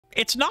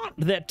It's not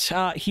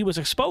that he was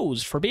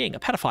exposed for being a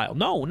pedophile.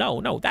 No, no,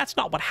 no, that's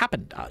not what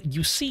happened.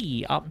 You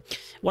see,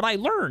 what I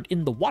learned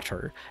in the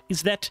water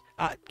is that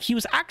he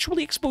was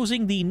actually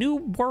exposing the New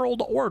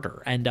World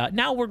Order, and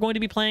now we're going to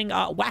be playing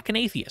Whack an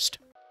Atheist.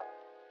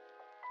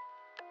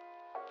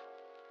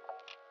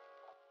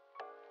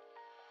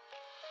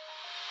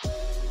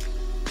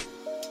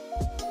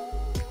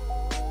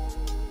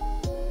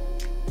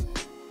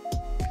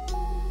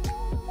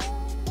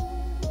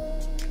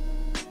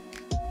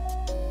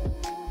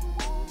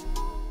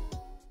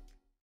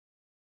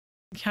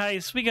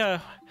 Guys, we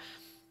gotta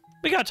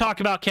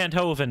talk about Kent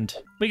Hovend.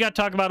 We gotta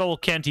talk about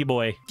old Kenty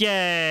boy.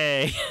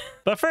 Yay!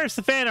 But first,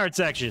 the fan art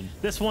section.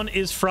 This one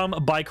is from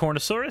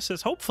Bicornosaurus.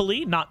 It's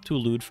hopefully not too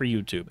lewd for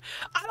YouTube.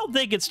 I don't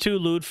think it's too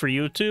lewd for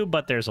YouTube,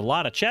 but there's a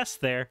lot of chests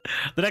there.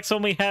 The next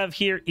one we have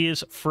here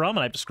is from, and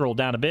I have to scroll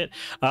down a bit,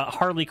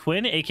 Harley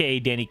Quinn, aka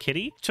Danny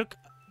Kitty.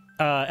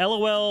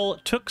 LOL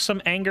took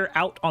some anger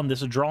out on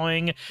this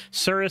drawing.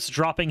 Suris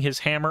dropping his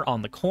hammer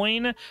on the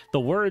coin. The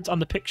words on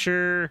the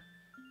picture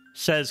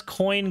says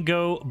coin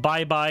go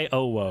bye-bye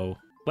oh whoa.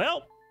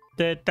 Well,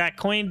 that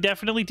coin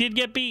definitely did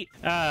get beat.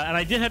 And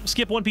I did have to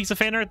skip one piece of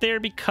fan art there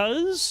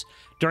because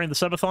during the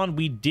subathon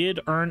we did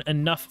earn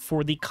enough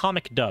for the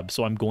comic dub.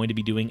 So I'm going to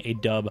be doing a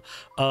dub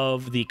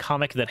of the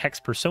comic that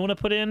Hex Persona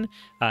put in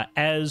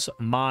as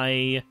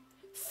my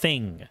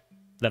thing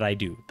that I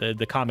do.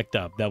 The comic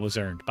dub that was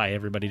earned by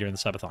everybody during the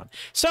subathon.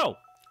 So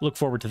look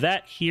forward to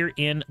that here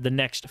in the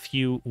next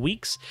few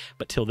weeks.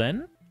 But till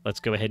then, let's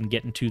go ahead and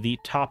get into the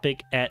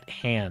topic at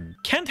hand.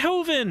 Kent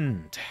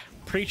Hovend!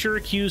 Preacher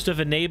accused of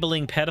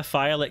enabling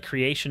pedophile at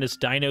creationist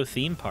dino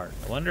theme park.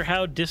 I wonder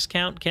how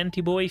discount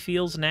Kenty boy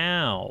feels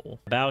now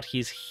about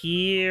his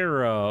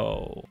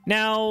hero.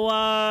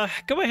 Now,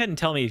 go ahead and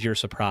tell me if you're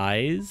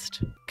surprised,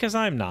 because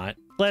I'm not.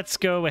 Let's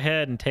go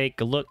ahead and take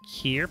a look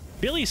here.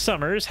 Billy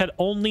Summers had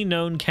only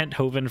known Kent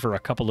Hovend for a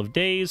couple of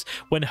days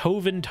when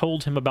Hovend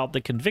told him about the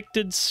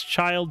convicted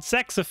child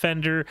sex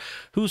offender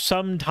who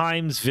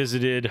sometimes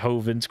visited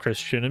Hovend's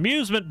Christian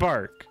amusement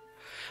park.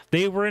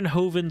 They were in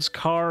Hovend's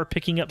car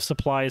picking up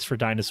supplies for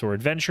Dinosaur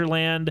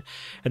Adventureland,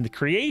 and the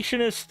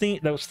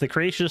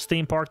creationist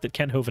theme park that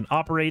Kent Hovend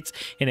operates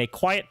in a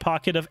quiet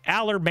pocket of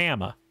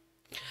Alabama.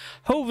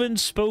 Hovend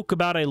spoke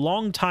about a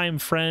longtime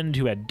friend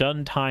who had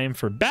done time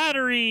for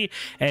battery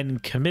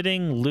and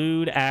committing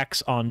lewd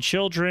acts on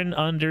children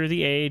under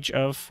the age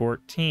of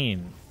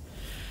 14.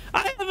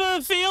 I have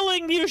a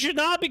feeling you should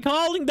not be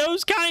calling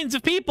those kinds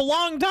of people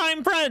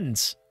longtime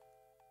friends.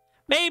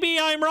 Maybe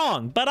I'm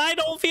wrong, but I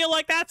don't feel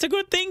like that's a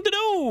good thing to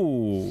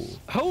do.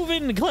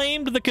 Hovend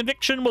claimed the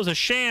conviction was a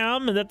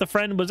sham and that the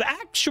friend was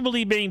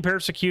actually being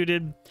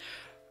persecuted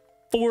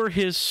for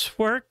his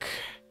work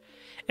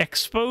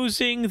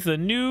exposing the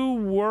New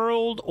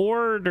World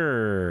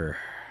Order.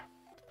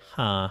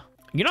 Huh.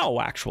 You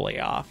know, actually,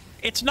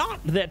 it's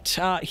not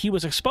that he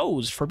was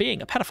exposed for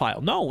being a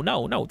pedophile. No,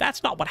 no, no,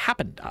 that's not what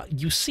happened.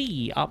 You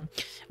see,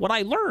 what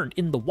I learned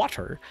in the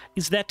water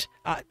is that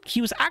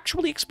he was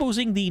actually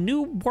exposing the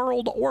New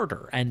World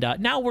Order, and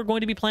now we're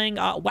going to be playing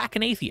Whack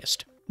an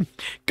Atheist.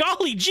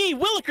 Golly gee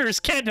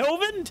willikers, Kent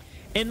Hovend!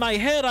 In my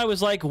head, I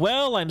was like,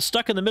 well, I'm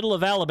stuck in the middle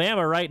of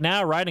Alabama right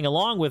now riding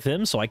along with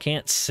him, so I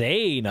can't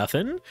say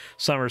nothing,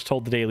 Summers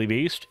told the Daily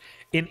Beast.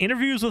 In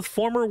interviews with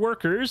former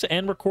workers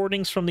and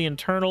recordings from the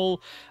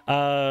internal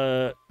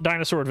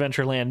Dinosaur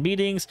Adventureland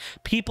meetings,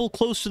 people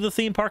close to the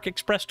theme park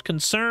expressed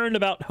concern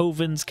about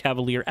Hovend's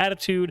cavalier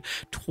attitude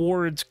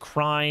towards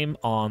crime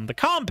on the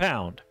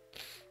compound.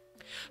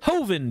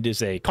 Hovend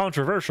is a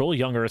controversial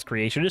young Earth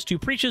creationist who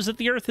preaches that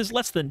the Earth is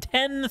less than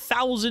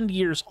 10,000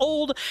 years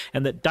old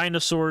and that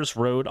dinosaurs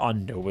rode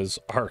on Noah's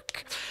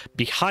Ark.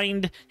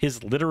 Behind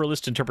his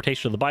literalist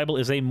interpretation of the Bible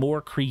is a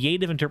more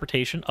creative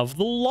interpretation of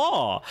the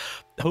law.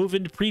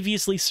 Hovend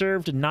previously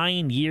served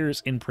 9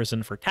 years in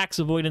prison for tax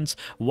avoidance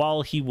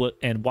while he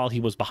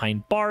was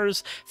behind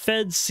bars.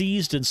 Feds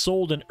seized and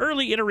sold an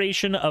early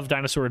iteration of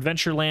Dinosaur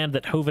Adventureland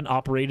that Hovend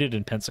operated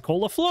in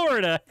Pensacola,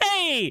 Florida.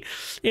 Hey,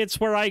 it's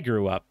where I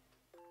grew up.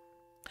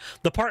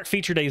 The park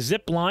featured a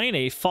zip line,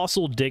 a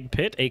fossil dig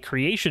pit, a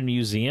creation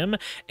museum,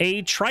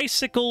 a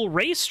tricycle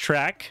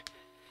racetrack,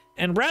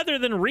 and rather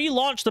than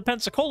relaunch the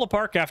Pensacola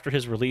Park after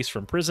his release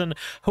from prison,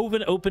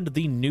 Hovend opened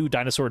the new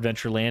Dinosaur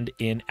Adventureland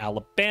in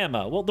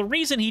Alabama. Well, the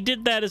reason he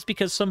did that is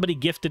because somebody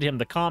gifted him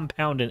the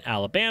compound in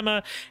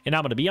Alabama, and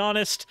I'm going to be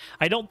honest,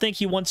 I don't think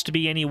he wants to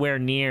be anywhere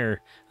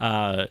near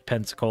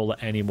Pensacola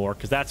anymore,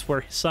 because that's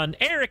where his son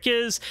Eric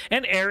is,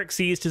 and Eric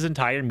seized his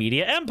entire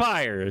media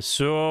empire.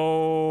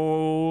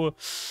 So,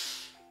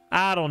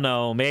 I don't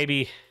know,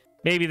 maybe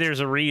there's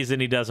a reason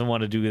he doesn't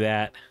want to do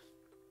that.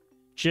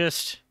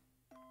 Just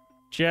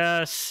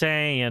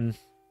saying.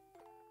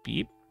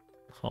 Beep.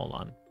 Hold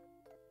on.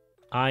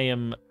 I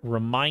am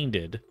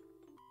reminded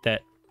that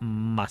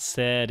my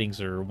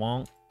settings are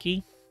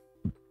wonky.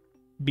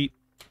 Beep.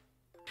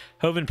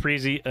 Hovend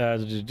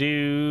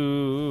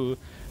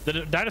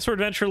The Dinosaur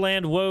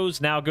Adventureland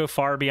woes now go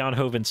far beyond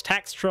Hovend's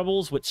tax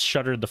troubles, which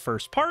shuttered the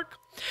first park.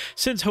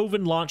 Since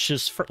Hovend launched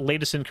his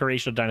latest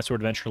incarnation of Dinosaur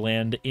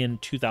Adventureland in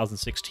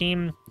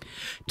 2016,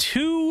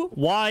 2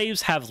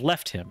 wives have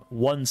left him,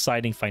 one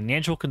citing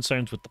financial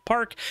concerns with the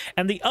park,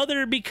 and the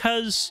other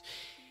because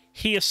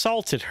he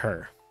assaulted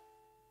her.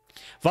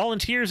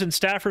 Volunteers and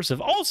staffers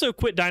have also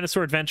quit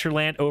Dinosaur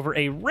Adventureland over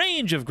a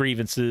range of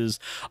grievances.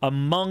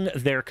 Among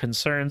their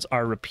concerns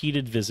are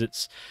repeated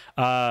visits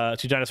to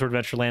Dinosaur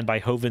Adventureland by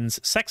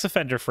Hovend's sex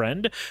offender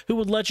friend, who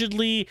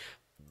allegedly...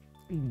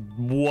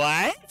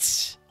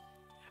 What?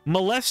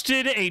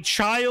 Molested a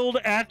child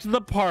at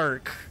the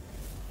park.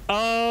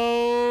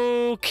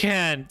 Oh,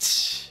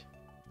 Kent.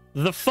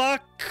 The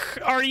fuck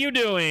are you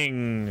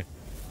doing?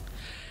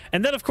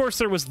 And then, of course,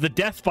 there was the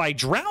death by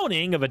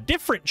drowning of a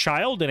different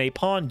child in a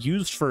pond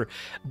used for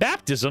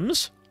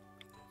baptisms.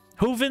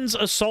 Hovend's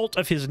assault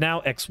of his now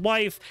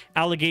ex-wife,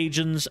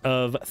 allegations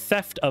of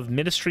theft of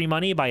ministry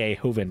money by a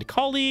Hovend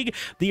colleague,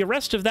 the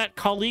arrest of that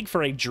colleague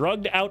for a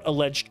drugged-out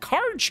alleged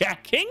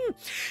carjacking,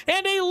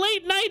 and a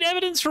late-night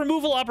evidence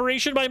removal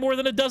operation by more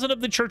than a dozen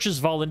of the church's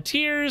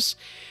volunteers,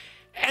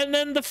 and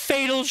then the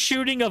fatal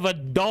shooting of a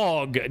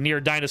dog near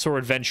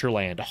Dinosaur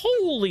Adventureland.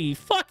 Holy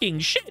fucking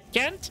shit,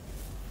 Kent!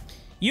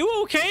 You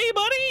okay,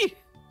 buddy?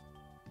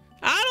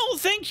 I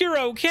don't think you're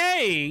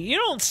okay. You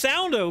don't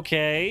sound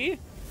okay.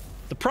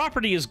 The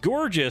property is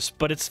gorgeous,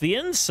 but it's the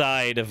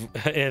inside of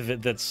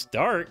it that's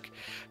dark.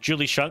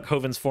 Julie Shunk,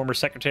 Hovend's former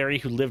secretary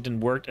who lived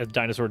and worked at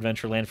Dinosaur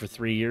Adventureland for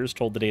 3 years,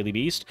 told the Daily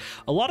Beast.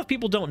 A lot of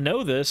people don't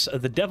know this.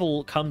 The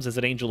devil comes as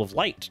an angel of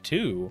light,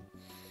 too.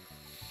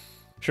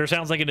 Sure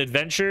sounds like an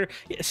adventure.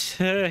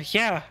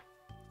 Yeah.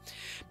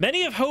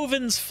 Many of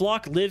Hovend's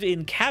flock live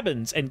in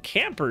cabins and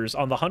campers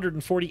on the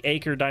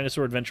 140-acre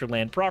Dinosaur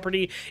Adventureland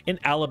property in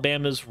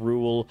Alabama's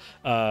rural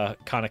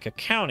Conecuh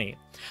County.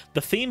 The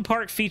theme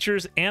park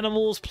features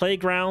animals,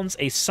 playgrounds,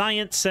 a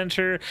science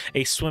center,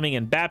 a swimming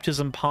and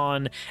baptism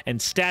pond,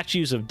 and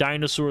statues of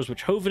dinosaurs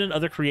which Hovend and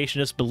other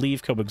creationists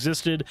believe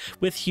coexisted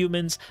with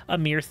humans a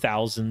mere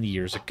thousands of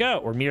years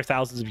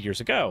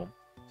ago.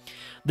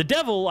 The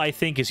devil, I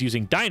think, is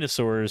using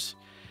dinosaurs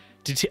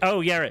to... Oh,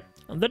 yeah, right.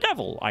 The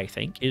devil, I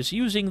think, is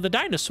using the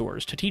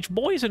dinosaurs to teach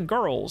boys and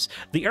girls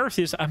the Earth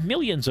is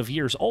millions of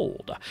years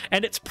old,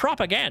 and it's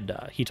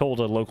propaganda, he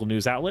told a local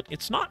news outlet.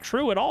 It's not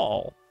true at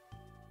all.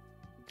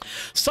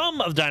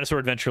 Some of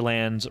Dinosaur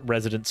Adventureland's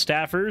resident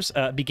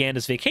staffers began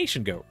as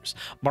vacation goers.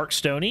 Mark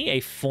Stoney, a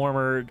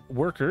former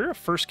worker,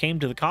 first came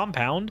to the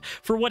compound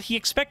for what he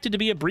expected to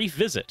be a brief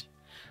visit.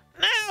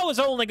 I was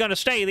only going to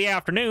stay the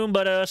afternoon,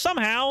 but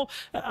somehow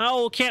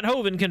old Kent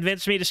Hovend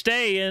convinced me to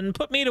stay and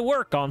put me to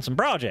work on some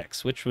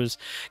projects, which was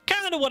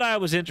kind of what I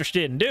was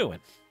interested in doing,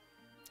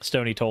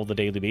 Stoney told the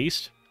Daily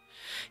Beast.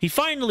 He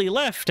finally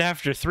left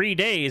after 3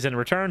 days and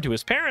returned to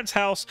his parents'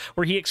 house,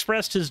 where he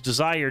expressed his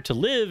desire to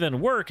live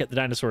and work at the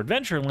Dinosaur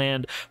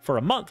Adventureland for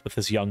a month with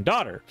his young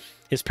daughter.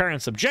 His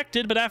parents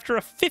objected, but after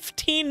a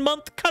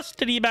 15-month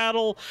custody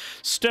battle,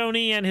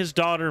 Stoney and his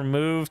daughter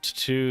moved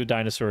to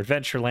Dinosaur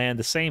Adventureland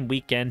the same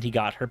weekend he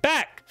got her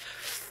back.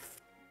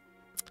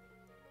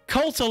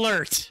 Cult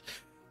alert!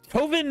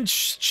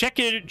 Hovend's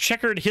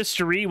checkered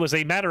history was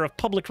a matter of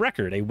public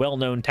record. A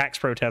well-known tax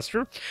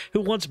protester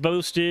who once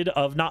boasted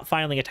of not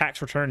filing a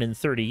tax return in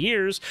 30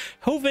 years,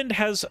 Hovend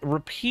has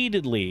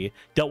repeatedly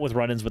dealt with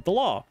run-ins with the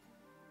law.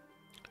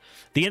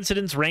 The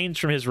incidents ranged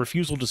from his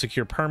refusal to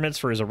secure permits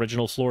for his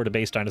original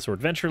Florida-based Dinosaur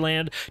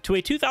Adventureland to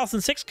a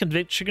 2006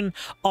 conviction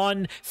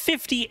on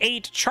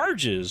 58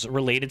 charges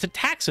related to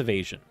tax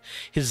evasion.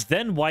 His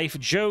then-wife,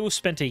 Jo,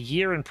 spent a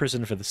year in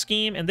prison for the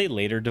scheme, and they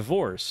later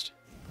divorced.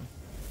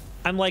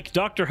 I'm like,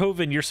 Dr.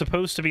 Hovend, you're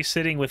supposed to be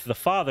sitting with the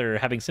father,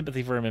 having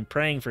sympathy for him and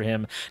praying for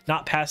him,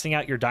 not passing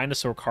out your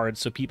dinosaur cards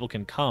so people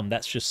can come.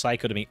 That's just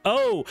psycho to me.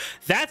 Oh,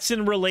 that's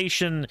in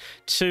relation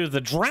to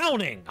the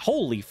drowning.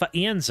 Holy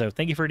Enzo,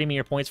 thank you for redeeming me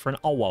your points for an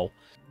whoa.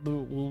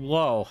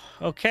 Whoa.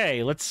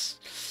 Okay, let's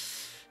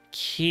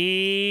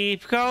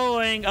keep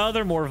going.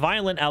 Other more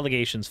violent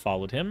allegations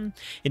followed him.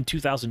 In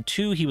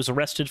 2002, he was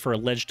arrested for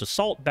alleged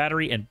assault,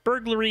 battery, and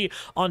burglary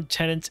on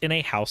tenants in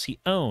a house he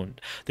owned.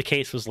 The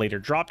case was later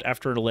dropped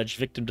after an alleged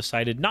victim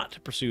decided not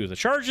to pursue the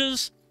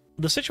charges.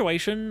 The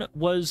situation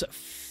was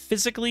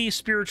physically,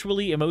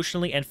 spiritually,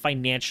 emotionally, and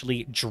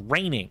financially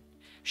draining,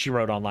 she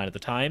wrote online at the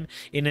time.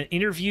 In an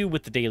interview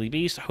with the Daily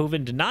Beast,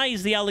 Hovend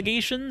denies the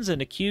allegations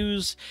and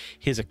accused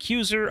his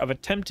accuser of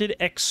attempted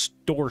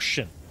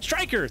extortion.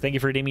 Striker, thank you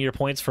for redeeming your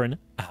points for an...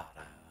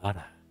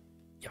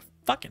 You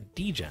fucking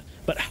degen.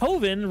 But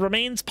Hovend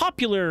remains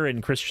popular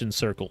in Christian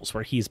circles,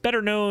 where he's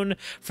better known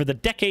for the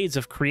decades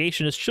of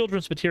creationist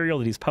children's material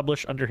that he's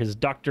published under his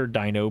Dr.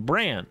 Dino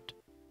brand.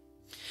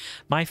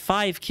 My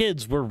 5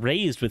 kids were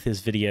raised with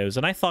his videos,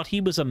 and I thought he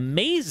was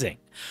amazing.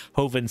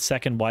 Hovend's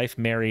second wife,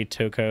 Mary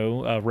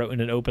Toko, wrote in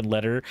an open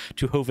letter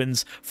to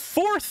Hovend's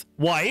 4th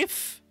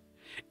wife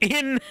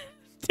in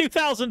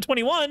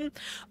 2021,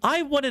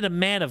 I wanted a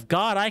man of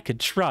God I could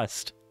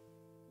trust.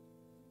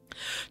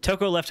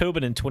 Toko left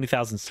Hovend in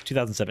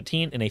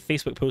 2017 in a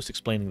Facebook post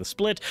explaining the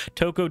split.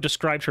 Toko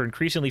described her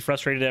increasingly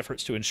frustrated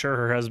efforts to ensure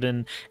her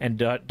husband and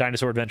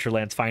Dinosaur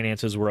Adventureland's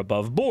finances were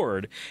above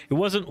board. It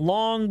wasn't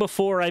long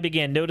before I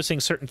began noticing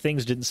certain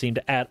things didn't seem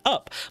to add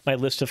up. My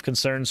list of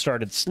concerns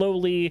started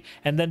slowly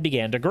and then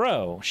began to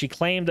grow. She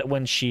claimed that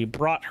when she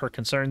brought her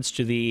concerns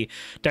to the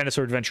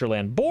Dinosaur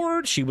Adventureland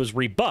board, she was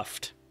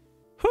rebuffed.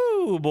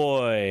 Whoo,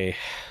 boy.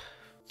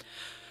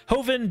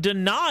 Hovend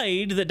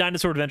denied that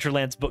Dinosaur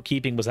Adventureland's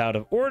bookkeeping was out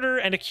of order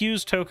and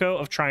accused Toko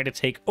of trying to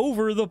take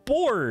over the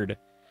board.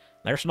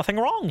 There's nothing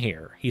wrong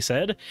here, he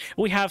said.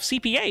 We have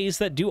CPAs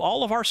that do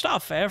all of our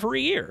stuff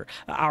every year.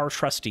 Our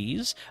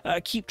trustees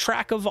keep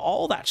track of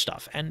all that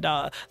stuff, and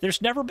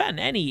there's never been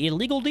any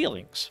illegal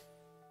dealings.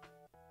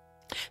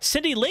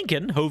 Cindy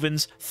Lincoln,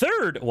 Hovend's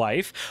third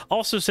wife,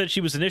 also said she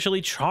was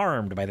initially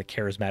charmed by the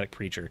charismatic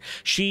preacher.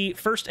 She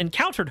first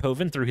encountered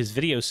Hovend through his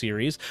video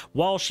series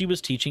while she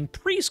was teaching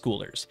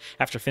preschoolers.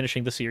 After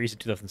finishing the series in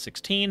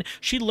 2016,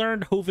 she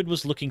learned Hovend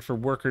was looking for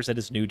workers at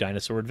his new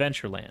Dinosaur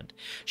Adventureland.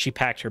 She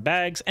packed her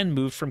bags and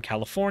moved from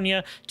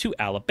California to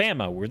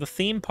Alabama, where the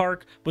theme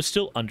park was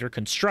still under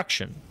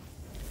construction.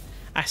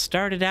 I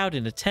started out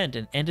in a tent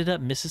and ended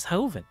up Mrs.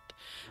 Hovend,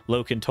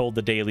 Loken told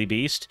the Daily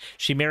Beast.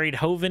 She married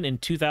Hovend in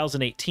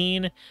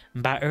 2018.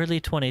 By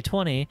early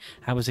 2020,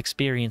 I was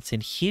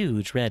experiencing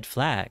huge red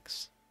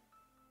flags.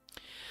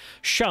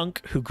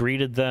 Shunk, who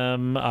greeted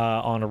them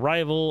on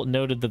arrival,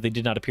 noted that they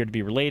did not appear to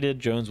be related.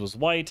 Jones was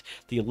white.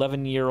 The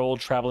 11-year-old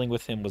traveling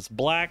with him was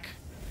black.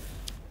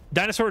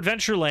 Dinosaur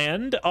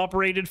Adventureland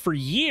operated for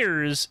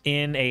years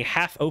in a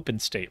half-open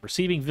state,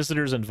 receiving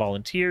visitors and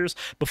volunteers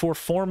before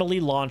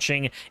formally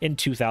launching in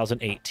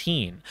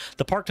 2018.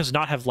 The park does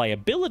not have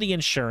liability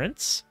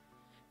insurance,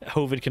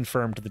 Hovend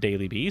confirmed to the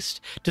Daily Beast,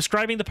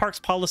 describing the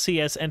park's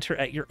policy as enter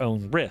at your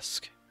own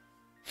risk.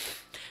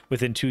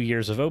 Within 2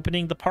 years of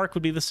opening, the park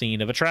would be the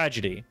scene of a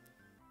tragedy.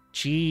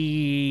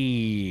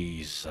 Jesus.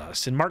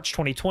 In March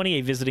 2020,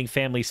 a visiting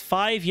family's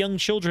 5 young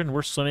children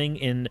were swimming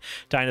in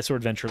Dinosaur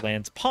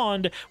Adventureland's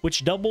pond,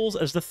 which doubles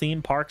as the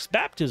theme park's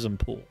baptism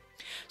pool.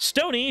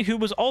 Stoney, who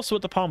was also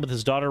at the pond with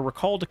his daughter,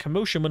 recalled a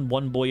commotion when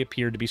one boy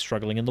appeared to be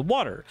struggling in the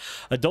water.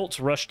 Adults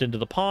rushed into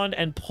the pond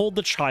and pulled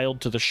the child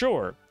to the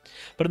shore.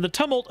 But in the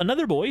tumult,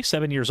 another boy,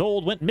 7 years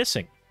old, went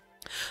missing.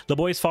 The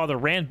boy's father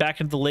ran back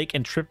into the lake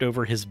and tripped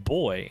over his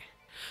boy.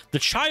 The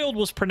child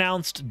was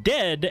pronounced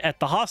dead at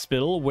the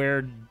hospital,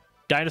 where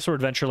Dinosaur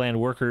Adventureland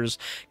workers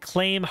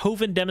claim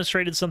Hovend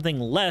demonstrated something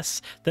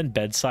less than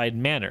bedside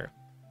manner.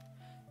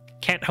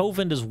 Kent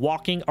Hovend is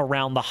walking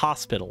around the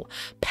hospital,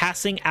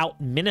 passing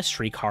out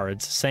ministry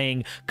cards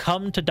saying,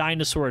 "Come to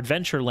Dinosaur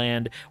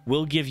Adventureland,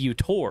 we'll give you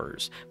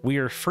tours.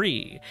 We're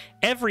free.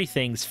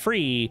 Everything's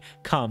free.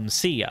 Come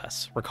see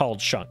us," recalled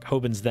Shunk,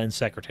 Hovend's then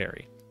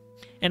secretary.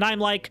 And I'm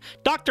like,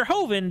 Dr.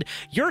 Hovend,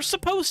 you're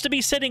supposed to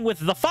be sitting with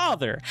the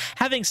father,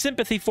 having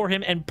sympathy for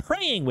him and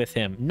praying with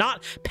him,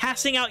 not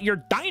passing out your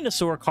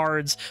dinosaur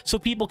cards so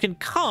people can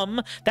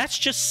come. That's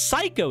just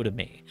psycho to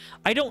me.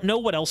 I don't know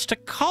what else to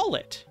call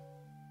it.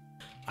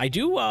 I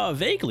do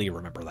vaguely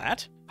remember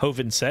that,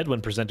 Hovend said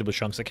when presented with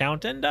Shunk's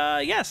account, and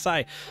yes,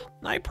 I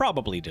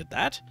probably did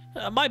that.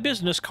 My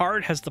business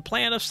card has the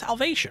plan of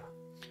salvation.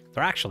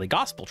 They're actually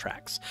gospel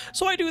tracts,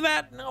 so I do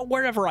that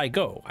wherever I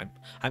go.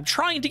 I'm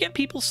trying to get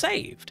people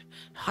saved.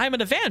 I'm an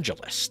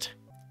evangelist.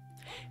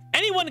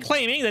 Anyone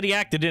claiming that he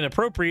acted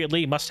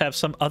inappropriately must have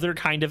some other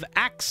kind of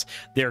axe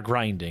they're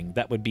grinding.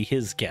 That would be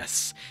his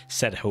guess,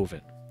 said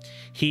Hovend.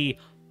 He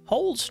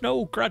holds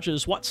no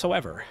grudges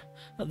whatsoever.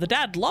 The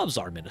dad loves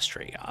our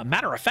ministry.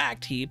 Matter of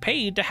fact, he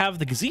paid to have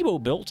the gazebo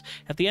built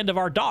at the end of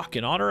our dock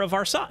in honor of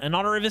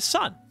his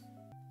son.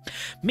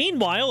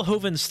 Meanwhile,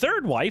 Hovend's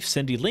third wife,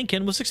 Cindy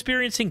Lincoln, was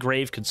experiencing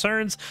grave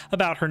concerns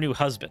about her new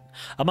husband.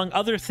 Among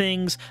other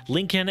things,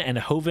 Lincoln and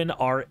Hovend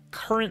are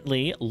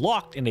currently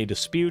locked in a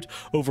dispute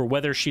over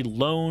whether she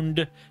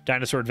loaned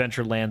Dinosaur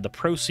Adventureland the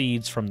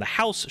proceeds from the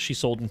house she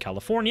sold in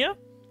California.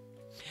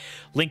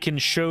 Lincoln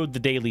showed the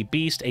Daily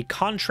Beast a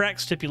contract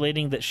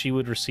stipulating that she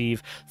would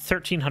receive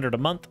 $1,300 a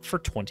month for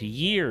 20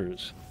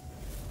 years.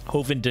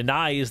 Hovend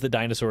denies the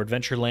Dinosaur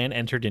Adventureland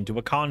entered into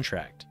a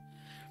contract.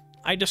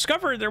 I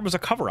discovered there was a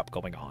cover-up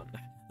going on.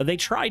 They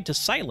tried to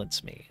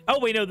silence me. Oh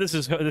wait, no, this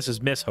is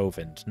Miss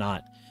Hovend,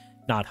 not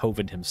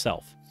Hovend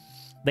himself.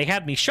 They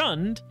had me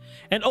shunned,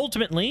 and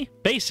ultimately,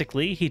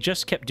 basically, he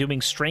just kept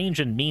doing strange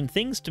and mean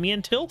things to me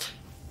until,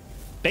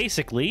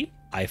 basically,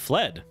 I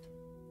fled.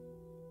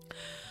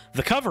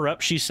 The cover-up,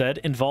 she said,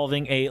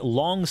 involving a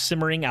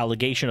long-simmering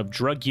allegation of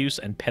drug use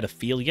and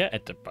pedophilia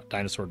at the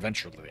Dinosaur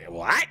Adventureland.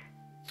 What?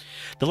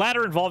 The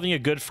latter involving a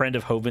good friend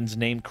of Hovend's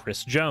named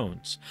Chris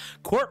Jones.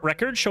 Court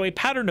records show a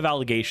pattern of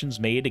allegations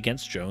made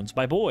against Jones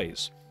by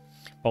boys.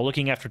 While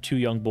looking after 2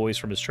 young boys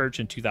from his church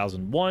in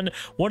 2001,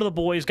 one of the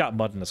boys got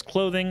mud in his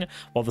clothing.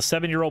 While the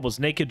 7-year-old was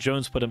naked,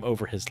 Jones put him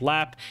over his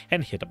lap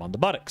and hit him on the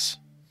buttocks.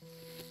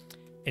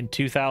 In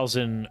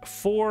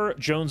 2004,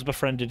 Jones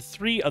befriended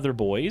 3 other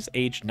boys,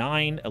 aged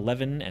 9,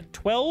 11, and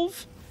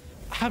 12.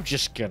 I'm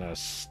just gonna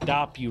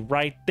stop you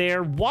right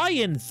there. Why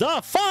in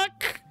the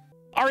fuck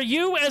are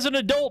you as an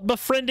adult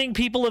befriending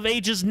people of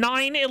ages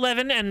 9,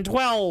 11, and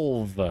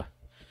 12?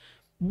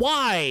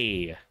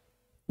 Why?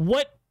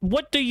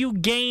 What do you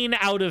gain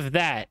out of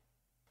that?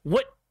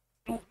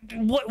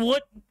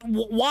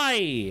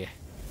 Why?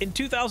 In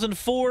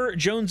 2004,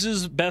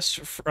 Jones's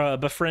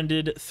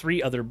befriended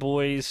 3 other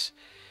boys.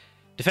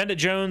 Defendant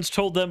Jones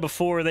told them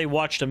before they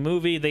watched a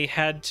movie they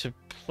had to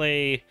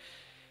play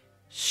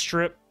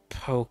strip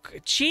poker.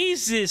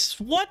 Jesus,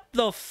 what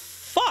the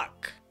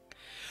fuck?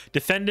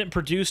 Defendant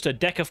produced a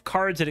deck of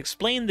cards that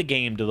explained the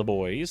game to the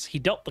boys. He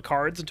dealt the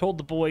cards and told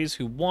the boys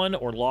who won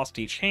or lost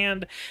each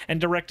hand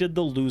and directed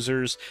the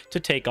losers to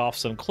take off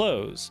some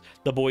clothes.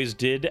 The boys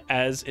did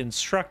as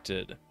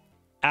instructed.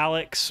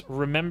 Alex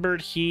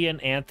remembered he and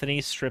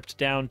Anthony stripped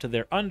down to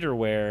their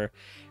underwear.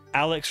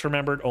 Alex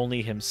remembered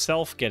only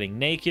himself getting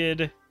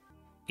naked.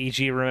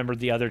 E.G. remembered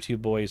the other 2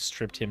 boys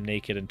stripped him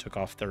naked and took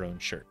off their own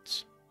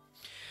shirts.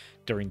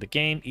 During the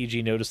game,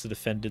 E.G. noticed the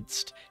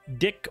defendant's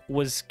dick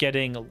was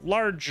getting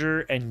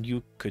larger and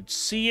you could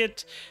see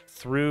it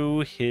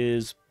through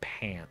his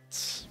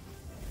pants.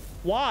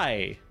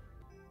 Why?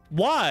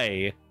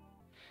 Why?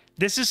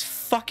 This is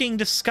fucking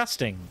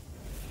disgusting.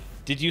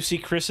 Did you see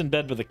Chris in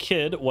bed with a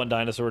kid? One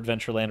Dinosaur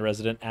Adventureland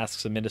resident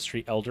asks a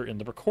ministry elder in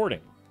the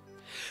recording.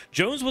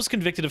 Jones was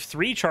convicted of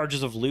 3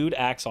 charges of lewd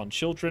acts on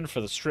children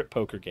for the strip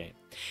poker game,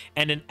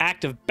 and an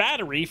act of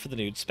battery for the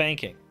nude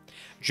spanking.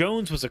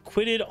 Jones was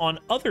acquitted on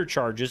other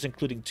charges,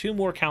 including 2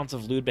 more counts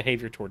of lewd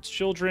behavior towards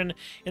children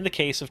in the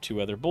case of 2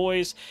 other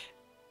boys,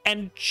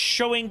 and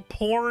showing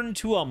porn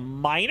to a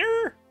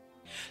minor?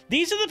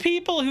 These are the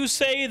people who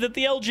say that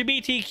the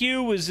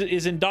LGBTQ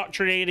is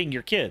indoctrinating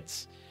your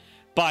kids,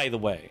 by the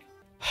way.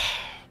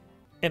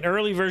 An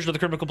early version of the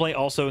criminal complaint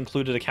also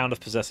included a count of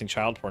possessing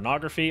child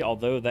pornography,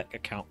 although that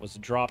account was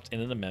dropped in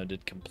an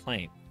amended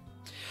complaint.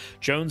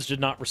 Jones did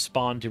not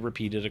respond to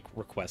repeated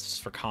requests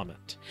for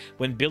comment.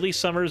 When Billy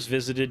Summers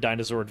visited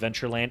Dinosaur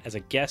Adventureland as a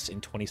guest in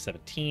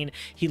 2017,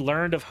 he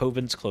learned of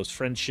Hovend's close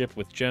friendship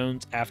with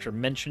Jones after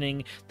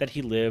mentioning that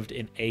he lived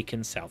in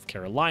Aiken, South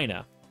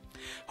Carolina.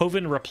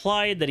 Hovend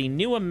replied that he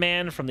knew a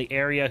man from the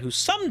area who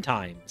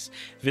sometimes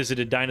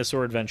visited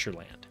Dinosaur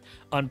Adventureland.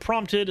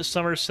 Unprompted,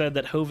 Summers said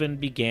that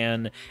Hovend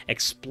began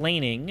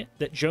explaining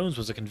that Jones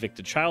was a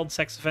convicted child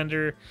sex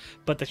offender,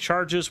 but the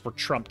charges were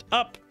trumped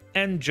up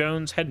and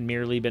Jones had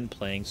merely been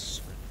playing.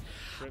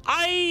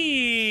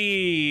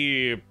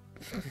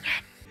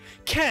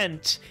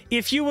 Kent,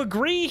 if you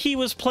agree he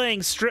was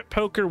playing strip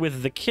poker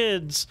with the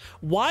kids,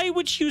 why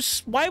would you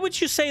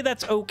say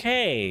that's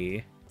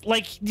okay?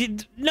 Like,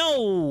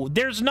 no,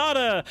 there's not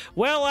a,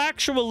 well,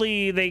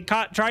 actually, they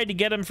tried to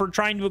get him for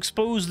trying to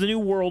expose the New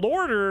World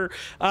Order,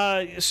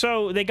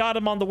 so they got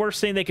him on the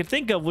worst thing they could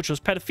think of, which was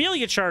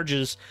pedophilia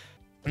charges.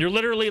 You're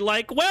literally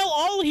like, well,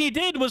 all he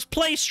did was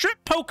play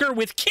strip poker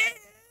with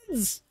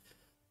kids.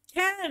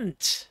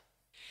 Kent,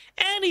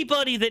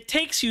 anybody that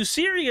takes you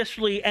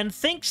seriously and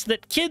thinks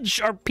that kids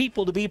are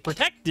people to be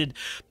protected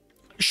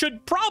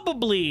should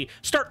probably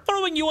start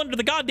throwing you under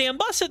the goddamn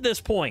bus at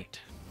this point.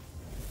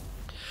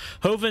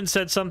 Hovend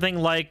said something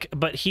like,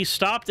 but he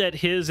stopped at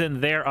his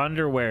and their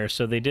underwear,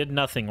 so they did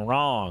nothing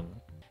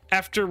wrong.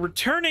 After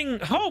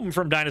returning home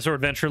from Dinosaur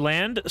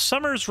Adventureland,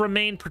 Summers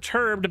remained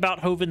perturbed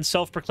about Hovend's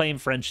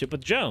self-proclaimed friendship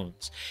with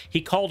Jones.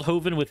 He called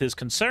Hovend with his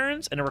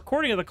concerns, and a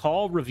recording of the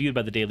call, reviewed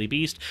by the Daily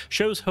Beast,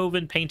 shows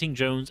Hovend painting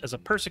Jones as a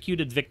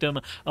persecuted victim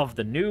of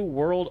the New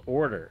World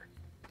Order.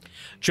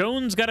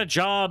 Jones got a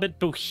job at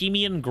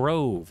Bohemian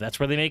Grove. That's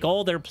where they make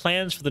all their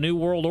plans for the New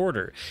World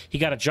Order. He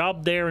got a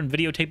job there and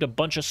videotaped a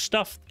bunch of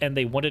stuff, and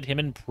they wanted him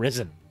in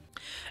prison.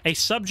 A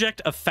subject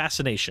of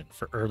fascination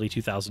for early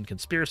 2000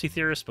 conspiracy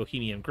theorists,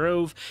 Bohemian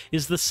Grove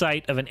is the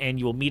site of an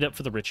annual meetup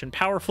for the rich and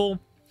powerful.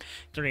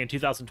 During a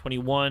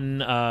 2021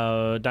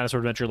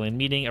 Dinosaur Adventureland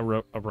meeting,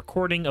 a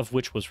recording of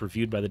which was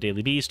reviewed by the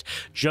Daily Beast,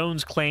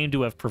 Jones claimed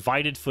to have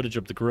provided footage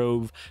of the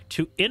Grove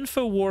to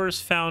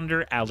InfoWars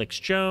founder Alex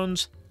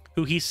Jones,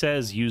 who he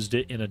says used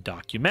it in a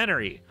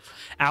documentary.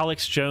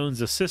 Alex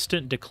Jones'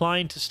 assistant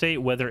declined to state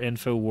whether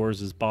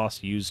InfoWars'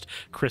 boss used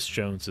Chris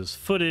Jones's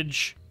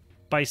footage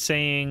by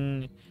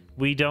saying,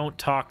 "We don't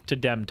talk to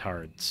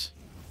demtards."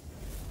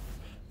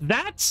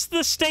 That's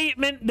the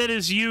statement that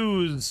is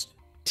used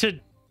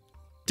to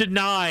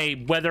deny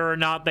whether or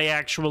not they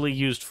actually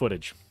used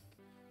footage.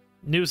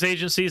 News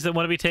agencies that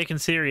want to be taken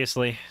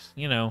seriously,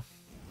 you know.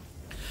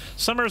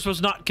 Summers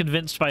was not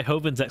convinced by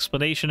Hovend's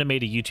explanation and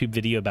made a YouTube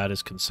video about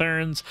his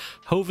concerns.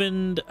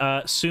 Hovend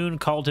soon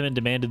called him and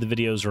demanded the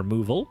video's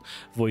removal.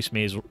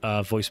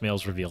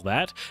 Voicemails reveal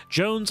that.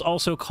 Jones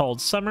also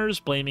called Summers,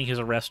 blaming his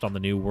arrest on the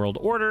New World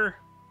Order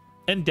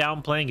and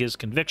downplaying his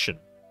conviction.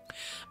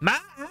 My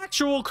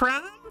actual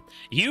crime?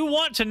 You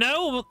want to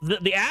know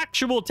what the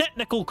actual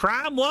technical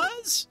crime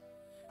was?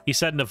 He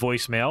said in a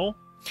voicemail.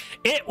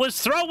 It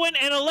was throwing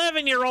an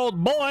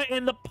 11-year-old boy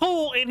in the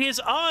pool in his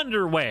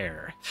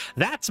underwear.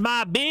 That's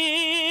my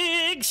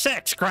big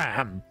sex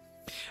crime.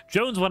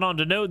 Jones went on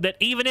to note that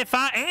even if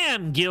I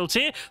am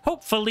guilty,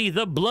 hopefully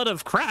the blood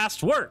of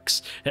Christ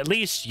works. At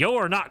least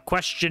you're not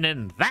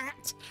questioning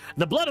that.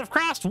 The blood of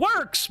Christ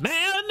works,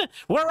 man.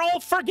 We're all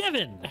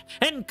forgiven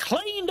and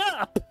cleaned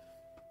up.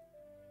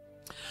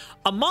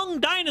 Among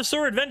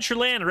Dinosaur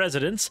Adventureland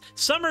residents,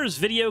 Summer's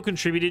video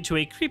contributed to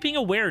a creeping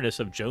awareness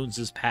of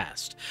Jones's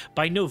past.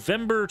 By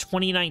November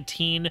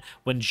 2019,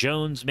 when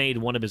Jones made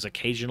one of his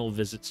occasional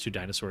visits to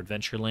Dinosaur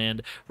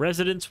Adventureland,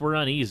 residents were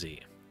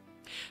uneasy.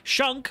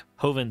 Shunk,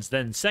 Hovend's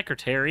then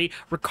secretary,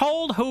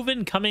 recalled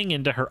Hovend coming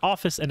into her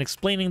office and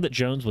explaining that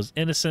Jones was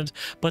innocent,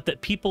 but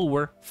that people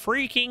were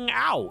freaking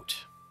out.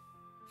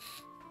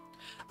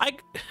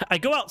 I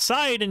go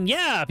outside and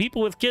yeah,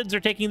 people with kids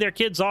are taking their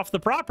kids off the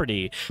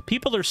property.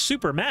 People are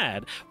super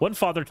mad. One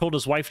father told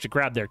his wife to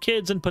grab their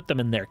kids and put them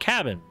in their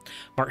cabin.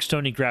 Mark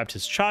Stoney grabbed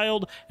his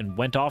child and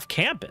went off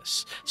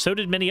campus. So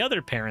did many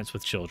other parents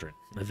with children.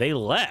 They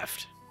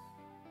left.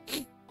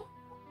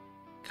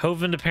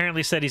 Hovend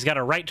apparently said he's got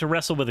a right to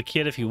wrestle with a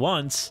kid if he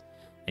wants,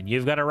 and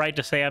you've got a right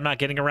to say I'm not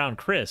getting around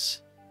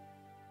Chris.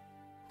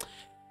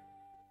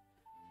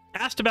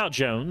 Asked about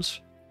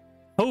Jones,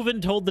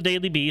 Hovend told the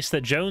Daily Beast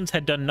that Jones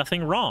had done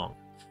nothing wrong,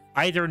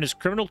 either in his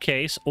criminal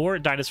case or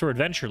at Dinosaur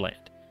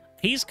Adventureland.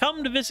 He's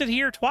come to visit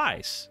here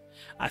twice,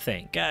 I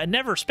think,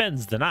 never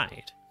spends the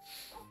night.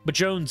 But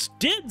Jones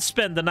did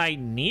spend the night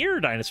near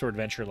Dinosaur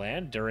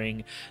Adventureland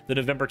during the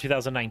November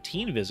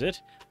 2019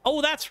 visit.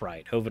 Oh, that's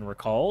right, Hovend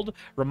recalled,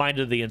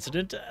 reminded of the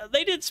incident.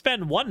 They did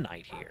spend one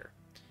night here.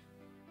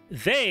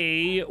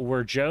 They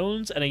were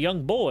Jones and a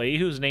young boy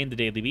whose name the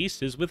Daily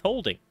Beast is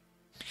withholding.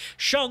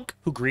 Shunk,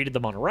 who greeted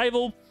them on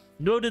arrival,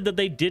 noted that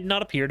they did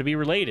not appear to be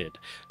related.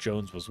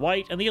 Jones was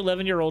white, and the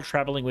 11-year-old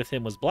traveling with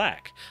him was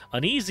black.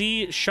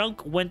 Uneasy,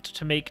 Shunk went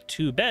to make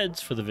 2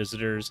 beds for the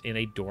visitors in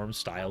a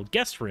dorm-style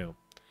guest room.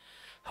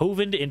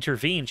 Hovend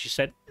intervened. She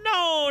said,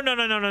 No.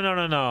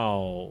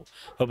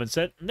 Hovend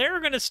said, they're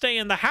going to stay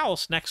in the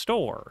house next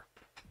door.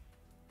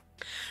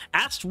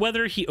 Asked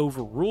whether he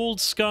overruled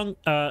Shunk,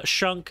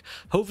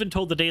 Hovend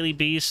told the Daily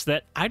Beast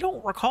that, I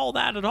don't recall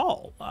that at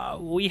all.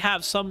 We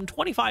have some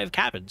 25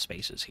 cabin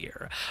spaces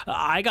here.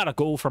 I gotta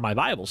go for my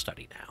Bible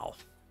study now.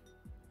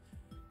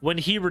 When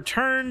he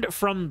returned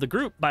from the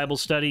group Bible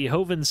study,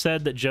 Hovend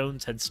said that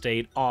Jones had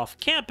stayed off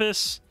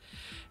campus,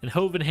 and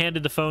Hovend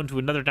handed the phone to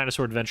another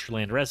Dinosaur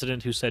Adventureland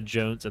resident who said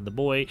Jones and the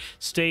boy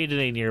stayed in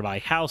a nearby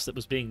house that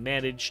was being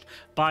managed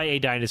by a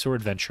Dinosaur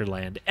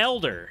Adventureland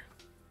elder.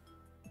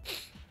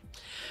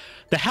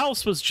 The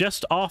house was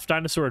just off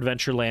Dinosaur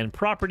Adventureland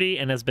property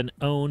and has been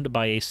owned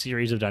by a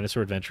series of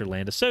Dinosaur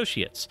Adventureland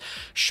associates.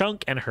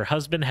 Shunk and her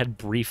husband had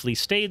briefly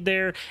stayed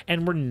there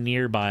and were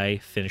nearby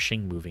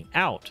finishing moving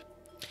out.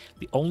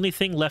 The only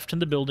thing left in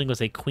the building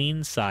was a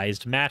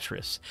queen-sized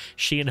mattress.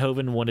 She and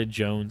Hovend wanted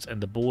Jones and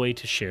the boy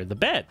to share the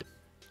bed.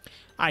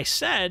 I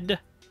said,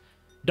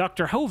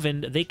 Dr.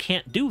 Hovend, they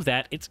can't do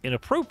that. It's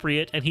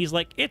inappropriate. And he's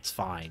like, it's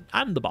fine.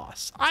 I'm the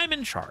boss. I'm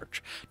in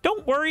charge.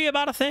 Don't worry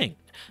about a thing.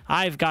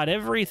 I've got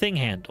everything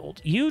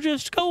handled. You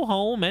just go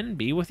home and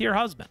be with your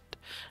husband.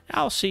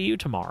 I'll see you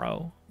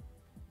tomorrow.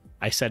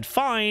 I said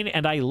fine,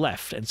 and I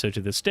left. And so to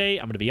this day,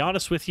 I'm going to be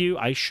honest with you,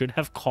 I should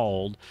have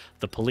called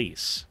the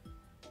police.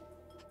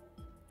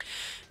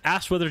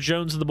 Asked whether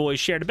Jones and the boys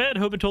shared a bed,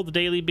 Hovend told the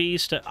Daily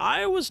Beast,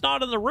 I was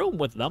not in the room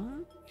with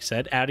them, he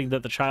said, adding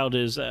that the child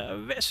is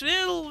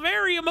still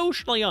very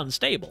emotionally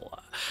unstable.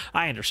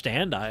 I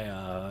understand,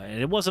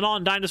 it wasn't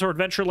on Dinosaur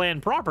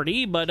Adventureland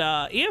property, but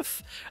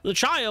if the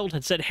child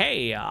had said,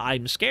 hey,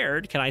 I'm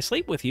scared, can I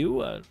sleep with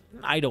you?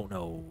 I don't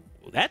know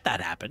that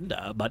happened,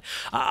 but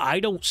I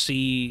don't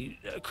see...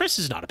 Chris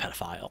is not a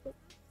pedophile.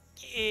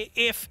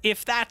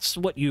 If that's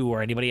what you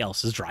or anybody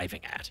else is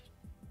driving at.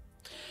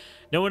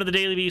 No one in the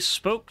Daily Beast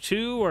spoke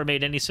to or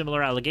made any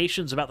similar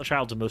allegations about the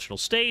child's emotional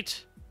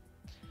state.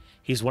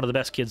 He's one of the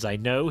best kids I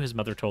know, his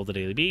mother told the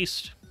Daily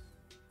Beast.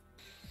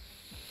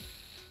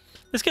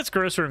 This gets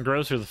grosser and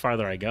grosser the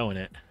farther I go in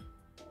it.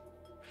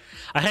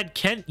 I had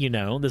Kent,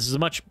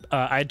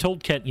 I had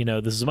told Kent,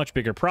 this is a much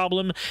bigger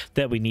problem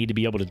that we need to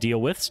be able to deal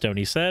with,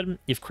 Stoney said.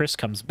 If Chris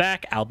comes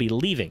back, I'll be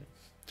leaving.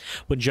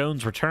 When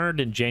Jones returned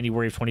in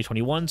January of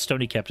 2021,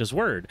 Stoney kept his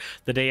word.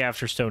 The day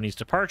after Stoney's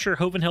departure,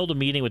 Hovend held a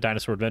meeting with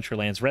Dinosaur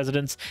Adventureland's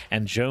residents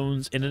and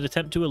Jones in an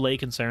attempt to allay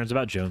concerns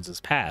about Jones's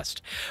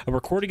past. A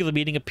recording of the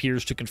meeting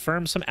appears to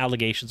confirm some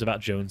allegations about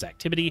Jones'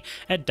 activity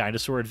at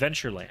Dinosaur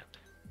Adventureland.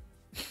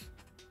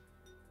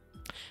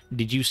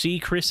 Did you see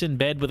Chris in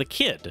bed with a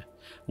kid?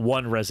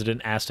 One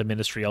resident asked a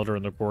ministry elder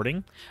in the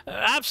recording.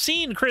 I've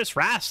seen Chris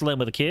wrestling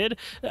with a kid,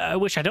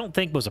 which I don't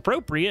think was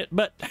appropriate,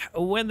 but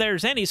when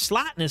there's any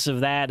slightness of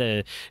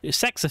that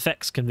sex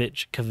events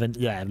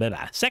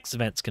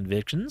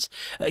convictions,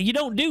 you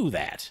don't do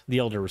that, the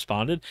elder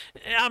responded.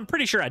 I'm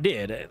pretty sure I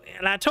did,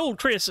 and I told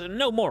Chris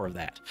no more of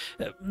that.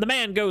 The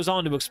man goes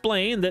on to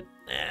explain that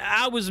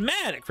I was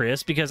mad at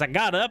Chris because I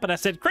got up and I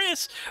said,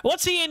 Chris,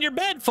 what's he in your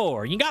bed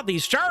for? You got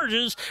these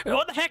charges.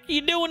 What the heck are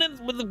you doing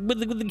with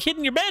the kid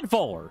in your bed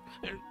for?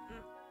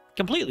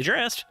 Completely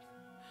dressed.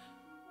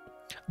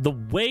 The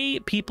way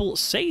people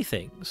say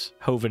things,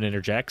 Hovend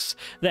interjects,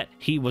 that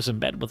he was in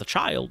bed with a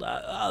child,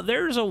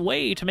 there's a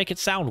way to make it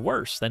sound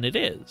worse than it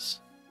is.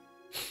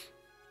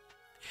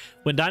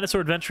 When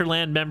Dinosaur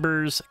Adventureland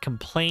members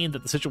complained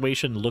that the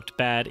situation looked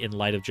bad in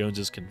light of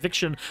Jones's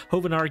conviction,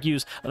 Hovend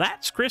argues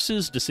that's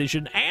Chris's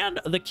decision and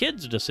the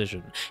kid's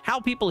decision.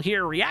 How people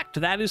here react to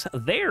that is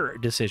their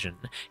decision.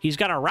 He's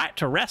got a right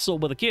to wrestle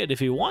with a kid if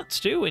he wants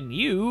to, and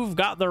you've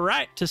got the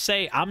right to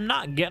say, I'm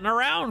not getting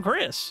around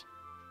Chris.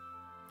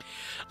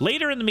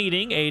 Later in the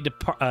meeting, a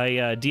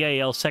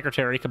DAL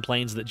secretary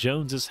complains that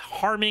Jones is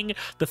harming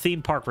the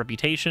theme park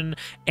reputation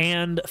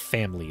and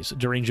families.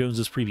 During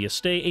Jones's previous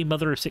stay, a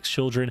mother of 6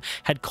 children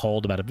had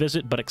called about a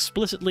visit, but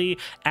explicitly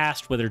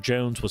asked whether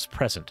Jones was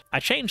present. I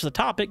changed the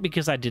topic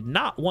because I did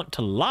not want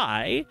to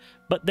lie,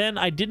 but then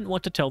I didn't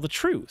want to tell the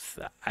truth.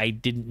 I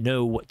didn't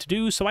know what to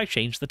do, so I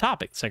changed the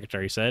topic, the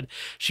secretary said.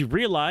 She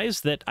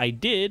realized that I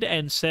did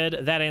and said,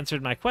 that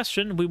answered my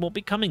question. We won't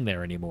be coming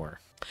there anymore.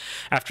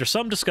 After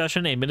some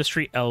discussion, a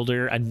ministry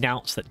elder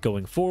announced that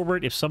going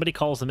forward, if somebody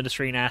calls the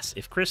ministry and asks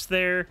if Chris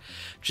there,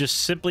 just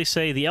simply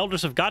say the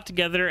elders have got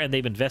together and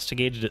they've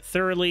investigated it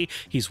thoroughly.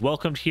 He's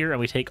welcomed here and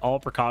we take all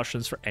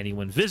precautions for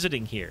anyone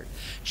visiting here.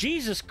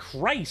 Jesus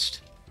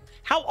Christ!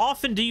 How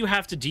often do you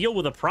have to deal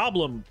with a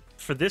problem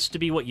for this to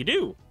be what you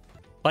do?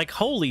 Like,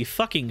 holy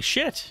fucking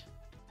shit.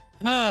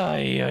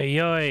 Ay, ay,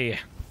 ay.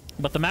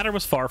 But the matter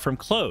was far from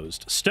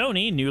closed.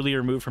 Stoney, newly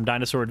removed from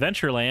Dinosaur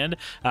Adventureland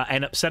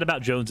and upset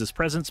about Jones's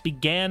presence,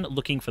 began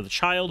looking for the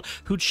child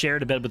who'd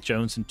shared a bed with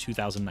Jones in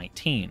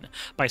 2019.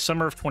 By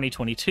summer of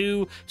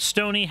 2022,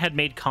 Stoney had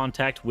made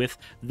contact with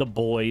the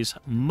boy's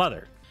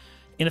mother.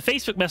 In a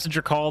Facebook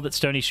Messenger call that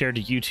Stoney shared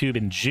to YouTube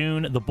in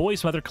June, the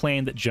boy's mother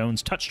claimed that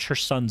Jones touched her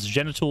son's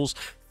genitals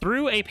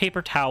through a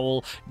paper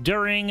towel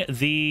during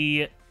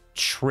the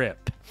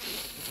trip.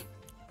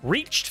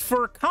 Reached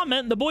for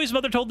comment, the boy's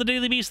mother told the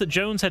Daily Beast that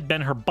Jones had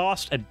been her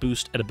boss at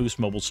a Boost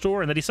mobile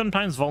store and that he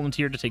sometimes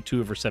volunteered to take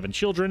 2 of her 7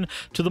 children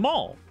to the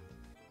mall.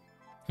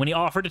 When he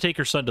offered to take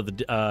her son to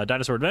the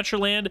Dinosaur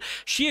Adventureland,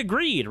 she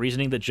agreed,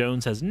 reasoning that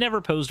Jones has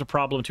never posed a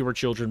problem to her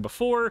children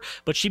before,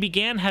 but she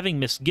began having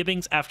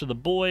misgivings after the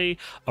boy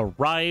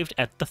arrived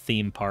at the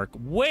theme park,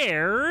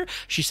 where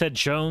she said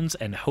Jones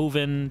and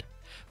Hovend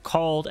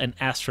called and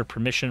asked for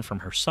permission from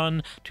her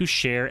son to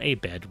share a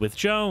bed with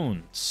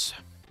Jones.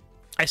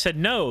 I said,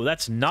 no,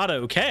 that's not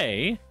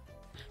okay,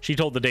 she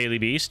told the Daily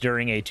Beast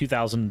during a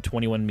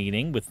 2021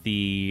 meeting with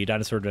the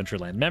Dinosaur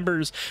Adventureland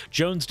members.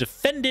 Jones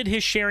defended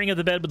his sharing of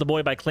the bed with the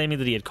boy by claiming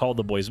that he had called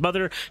the boy's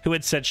mother, who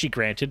had said she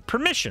granted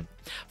permission.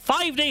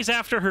 5 days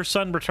after her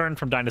son returned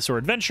from Dinosaur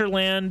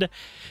Adventureland,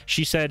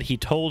 she said he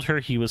told her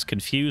he was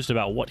confused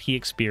about what he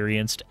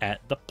experienced at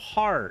the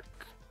park.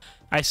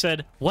 I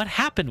said, what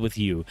happened with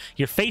you?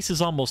 Your face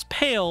is almost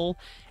pale,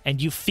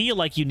 and you feel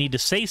like you need to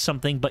say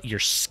something, but you're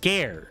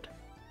scared.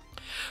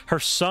 Her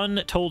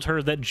son told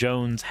her that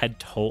Jones had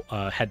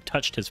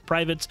touched his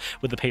privates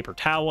with a paper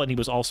towel, and he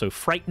was also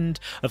frightened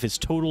of his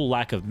total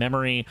lack of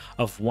memory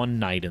of one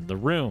night in the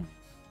room.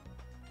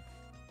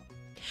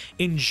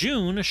 In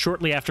June,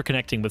 shortly after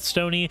connecting with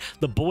Stoney,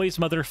 the boy's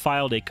mother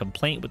filed a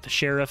complaint with the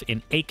sheriff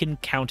in Aiken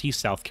County,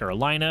 South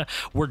Carolina,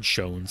 where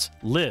Jones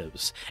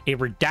lives. A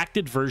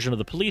redacted version of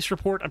the police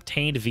report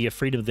obtained via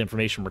Freedom of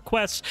Information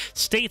requests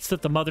states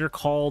that the mother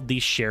called the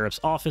sheriff's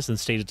office and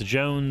stated to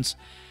Jones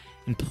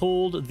and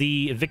pulled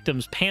the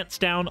victim's pants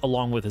down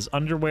along with his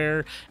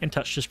underwear and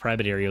touched his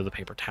private area with a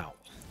paper towel.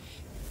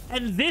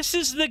 And this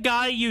is the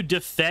guy you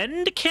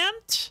defend,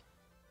 Kent?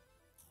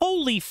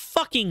 Holy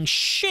fucking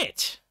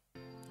shit.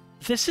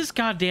 This is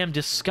goddamn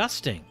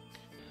disgusting.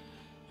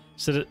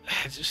 So,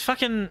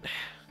 fucking...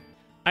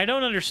 I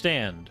don't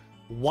understand.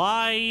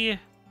 Why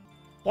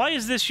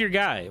is this your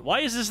guy? Why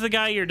is this the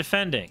guy you're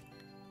defending?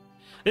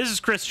 This is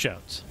Chris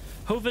Jones.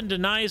 Hovend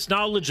denies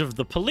knowledge of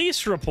the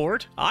police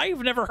report.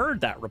 I've never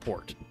heard that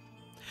report.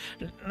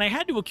 And I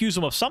had to accuse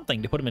him of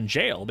something to put him in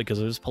jail because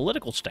of his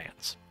political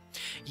stance.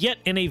 Yet,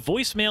 in a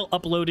voicemail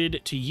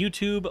uploaded to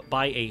YouTube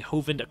by a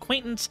Hovend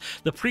acquaintance,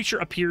 the preacher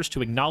appears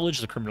to acknowledge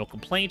the criminal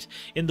complaint.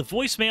 In the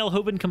voicemail,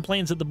 Hovend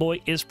complains that the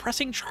boy is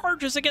pressing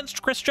charges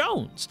against Chris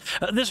Jones.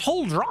 This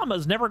whole drama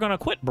is never going to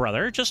quit,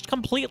 brother. Just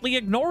completely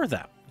ignore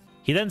them.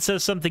 He then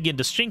says something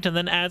indistinct and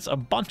then adds a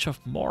bunch of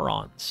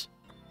morons.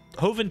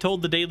 Hovend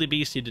told the Daily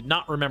Beast he did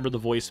not remember the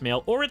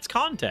voicemail or its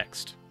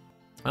context.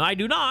 I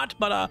do not,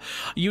 but,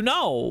 you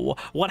know,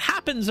 what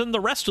happens in the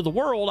rest of the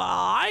world,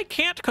 I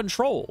can't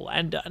control,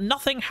 and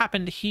nothing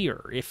happened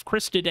here. If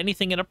Chris did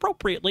anything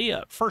inappropriately,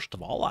 first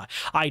of all,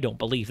 I don't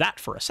believe that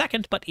for a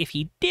second, but if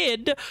he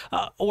did,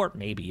 or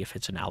maybe if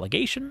it's an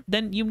allegation,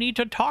 then you need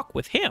to talk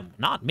with him,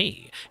 not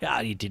me.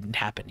 It didn't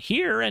happen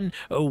here, and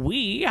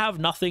we have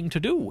nothing to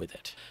do with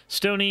it.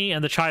 Stoney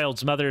and the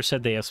child's mother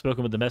said they have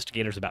spoken with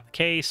investigators about the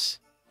case.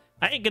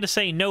 I ain't gonna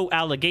say no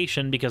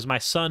allegation because my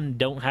son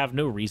don't have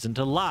no reason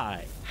to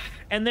lie.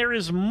 And there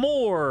is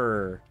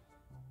more.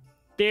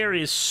 There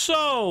is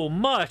so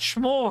much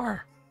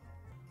more.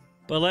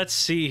 But let's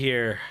see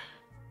here.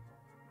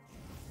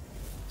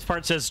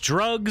 part says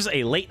drugs,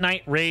 a late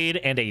night raid,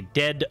 and a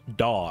dead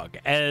dog.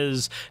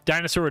 As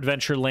Dinosaur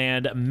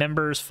Adventureland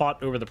members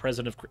fought over the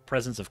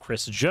presence of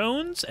Chris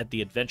Jones at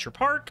the Adventure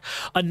Park,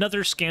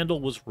 another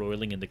scandal was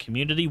roiling in the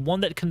community,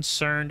 one that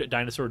concerned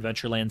Dinosaur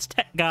Adventureland's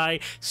tech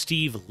guy,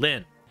 Steve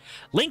Lynn.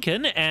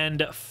 Lincoln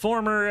and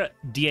former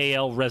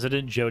DAL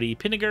resident Jody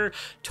Pinniger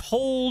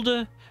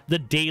told the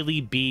Daily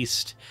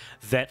Beast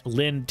that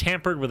Lynn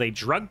tampered with a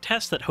drug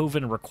test that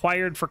Hovend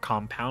required for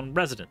compound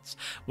residents.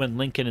 When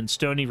Lincoln and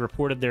Stoney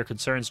reported their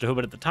concerns to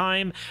Hovend at the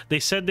time, they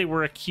said they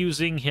were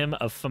accusing him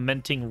of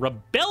fomenting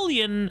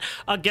rebellion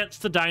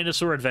against the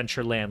Dinosaur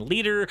Adventureland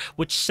leader,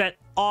 which set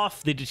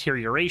off the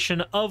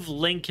deterioration of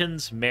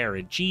Lincoln's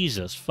marriage.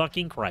 Jesus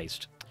fucking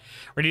Christ.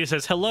 Renita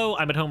says, hello,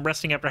 I'm at home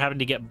resting after having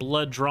to get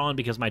blood drawn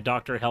because my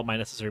doctor held my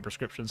necessary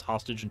prescriptions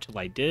hostage until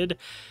I did.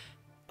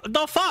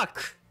 The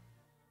fuck?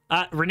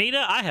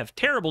 Renita, I have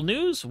terrible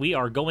news. We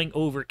are going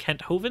over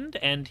Kent Hovend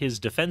and his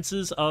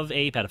defenses of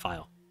a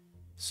pedophile.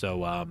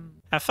 So,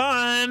 have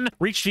fun.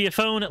 Reached via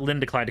phone,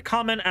 Lynn declined to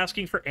comment,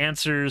 asking for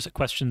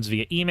questions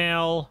via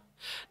email.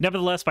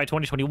 Nevertheless, by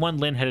 2021,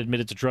 Lynn had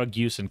admitted to drug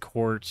use in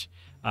court.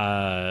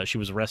 She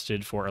was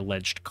arrested for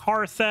alleged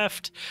car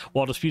theft.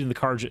 While disputing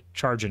the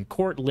charge in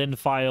court, Lynn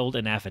filed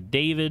an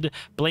affidavit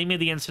blaming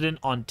the incident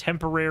on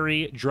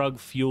temporary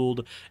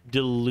drug-fueled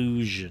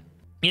delusion.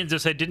 Enzo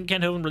said, didn't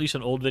Kent Hovend release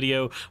an old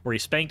video where he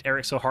spanked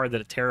Eric so hard that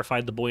it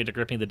terrified the boy into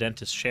gripping the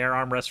dentist's chair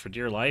armrest for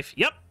dear life?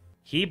 Yep.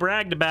 He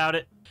bragged about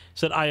it.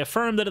 Said, I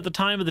affirm that at the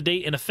time of the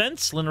date in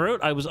offense, Lynn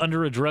wrote, I was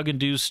under a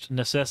drug-induced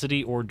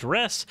necessity or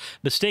duress,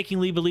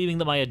 mistakenly believing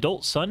that my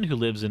adult son, who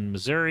lives in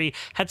Missouri,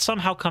 had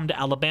somehow come to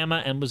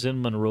Alabama and was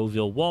in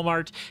Monroeville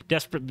Walmart,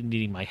 desperately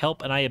needing my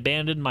help, and I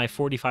abandoned my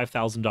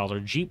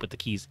 $45,000 Jeep with the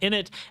keys in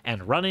it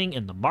and running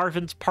in the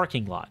Marvin's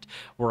parking lot,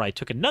 where I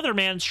took another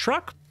man's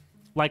truck,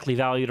 likely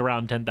valued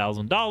around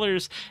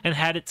 $10,000, and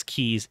had its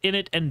keys in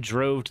it and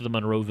drove to the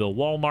Monroeville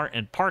Walmart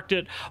and parked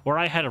it, where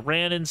I had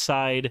ran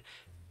inside,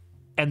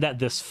 and that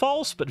this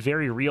false but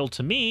very real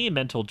to me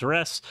mental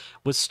duress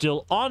was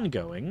still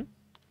ongoing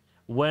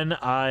when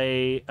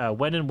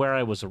and where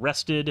I was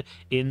arrested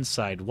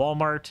inside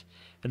Walmart,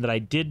 and that I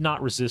did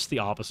not resist the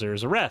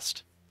officer's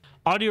arrest.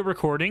 Audio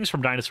recordings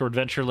from Dinosaur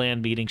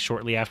Adventureland meetings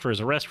shortly after his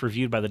arrest,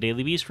 reviewed by the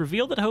Daily Beast,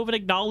 revealed that Hovend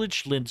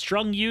acknowledged Lynn's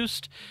drug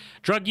use,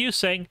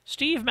 saying,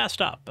 Steve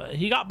messed up.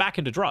 He got back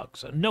into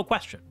drugs. No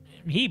question.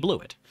 He blew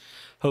it.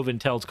 Hovend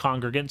tells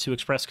congregants who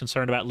expressed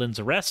concern about Lynn's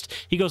arrest.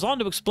 He goes on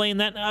to explain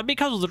that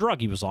because of the drug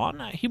he was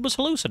on, he was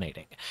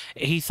hallucinating.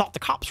 He thought the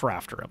cops were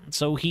after him,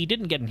 so he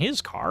didn't get in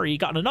his car. He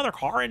got in another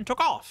car and took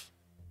off.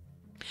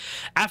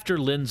 After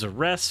Lynn's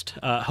arrest,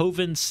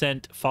 Hovend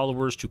sent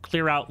followers to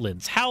clear out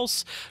Lynn's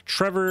house.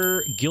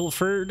 Trevor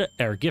Gifford,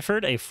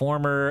 a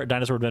former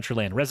Dinosaur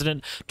Adventureland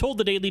resident, told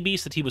the Daily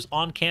Beast that he was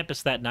on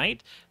campus that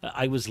night.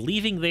 I was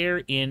leaving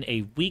there in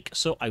a week,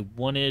 so I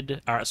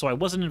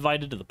wasn't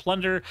invited to the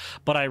plunder,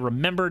 but I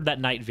remembered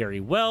that night very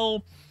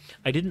well.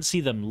 I didn't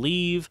see them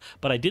leave,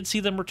 but I did see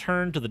them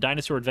return to the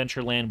Dinosaur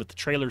Adventureland with the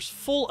trailers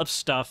full of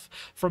stuff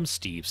from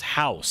Steve's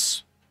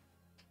house.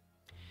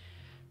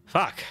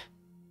 Fuck.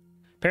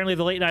 Apparently,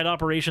 the late-night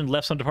operation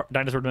left some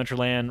Dinosaur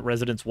Adventureland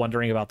residents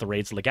wondering about the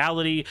raid's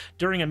legality.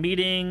 During a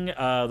meeting,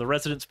 the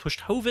residents pushed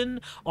Hovend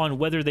on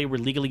whether they were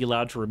legally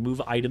allowed to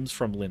remove items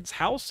from Lynn's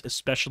house,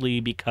 especially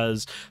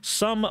because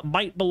some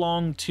might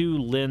belong to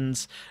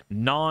Lynn's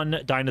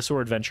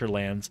non-Dinosaur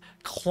Adventureland's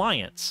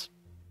clients.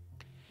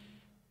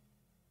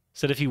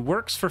 Said if he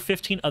works for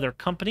 15 other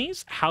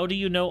companies, how do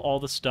you know all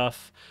the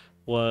stuff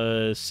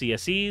was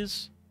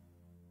CSE's?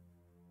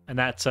 And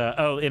that's,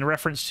 in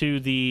reference to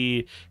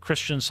the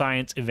Christian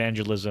Science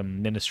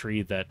Evangelism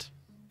ministry that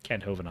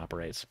Kent Hovend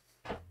operates.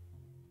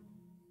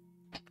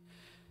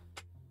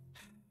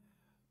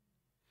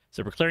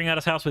 So we're clearing out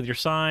his house with your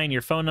sign,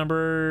 your phone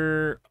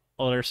number,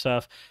 all other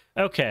stuff.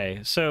 Okay,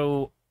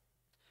 so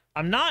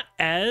I'm not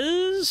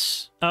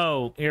as...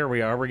 Oh, here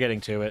we are. We're getting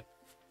to it.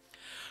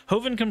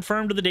 Hovend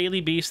confirmed to the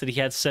Daily Beast that he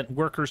had sent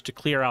workers to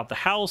clear out the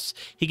house.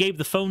 He gave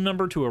the phone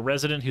number to a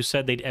resident who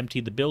said they'd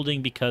emptied the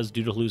building because,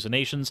 due to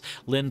hallucinations,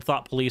 Lynn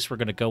thought police were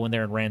going to go in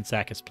there and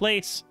ransack his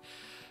place.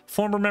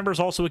 Former members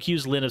also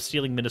accused Lynn of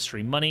stealing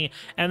ministry money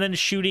and then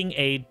shooting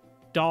a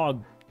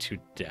dog to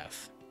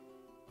death.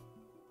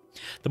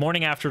 The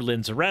morning after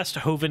Lynn's arrest,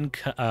 Hovend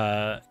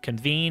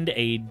convened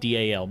a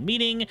DAL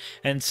meeting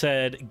and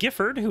said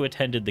Gifford, who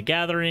attended the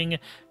gathering,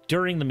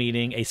 during the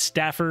meeting, a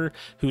staffer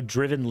who'd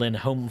driven Lynn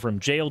home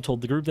from jail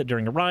told the group that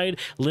during a ride,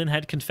 Lynn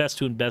had confessed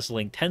to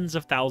embezzling tens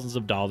of thousands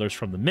of dollars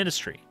from the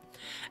ministry.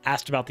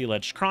 Asked about the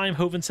alleged crime,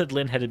 Hovend said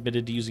Lynn had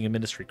admitted to using a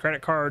ministry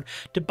credit card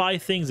to buy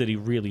things that he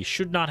really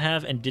should not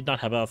have and did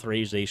not have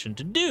authorization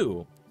to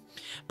do.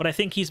 But I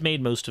think he's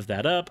made most of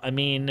that up. I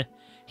mean,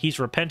 he's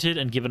repented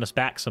and given us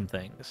back some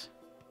things.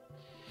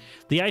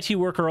 The IT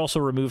worker also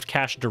removed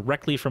cash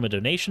directly from a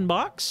donation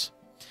box.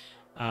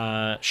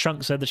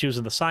 Shunk said that she was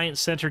in the science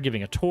center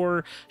giving a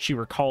tour. She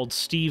recalled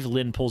Steve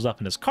Lynn pulls up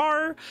in his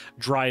car,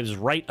 drives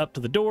right up to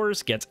the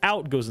doors, gets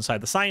out, goes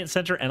inside the science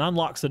center, and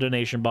unlocks the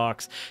donation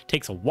box,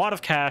 takes a wad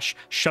of cash,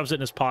 shoves it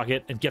in his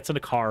pocket, and gets in a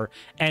car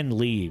and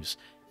leaves.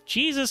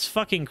 Jesus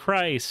fucking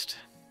Christ.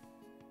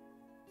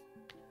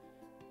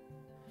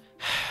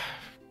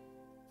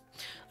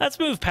 Let's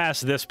move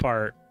past this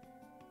part.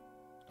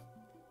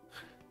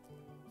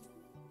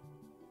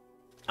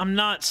 I'm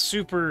not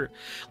super,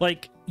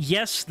 like,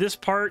 yes, this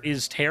part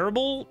is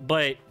terrible,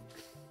 but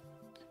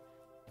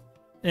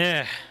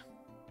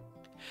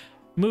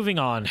moving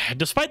on.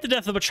 Despite the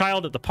death of a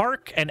child at the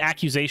park and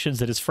accusations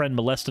that his friend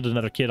molested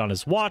another kid on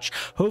his watch,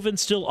 Hovend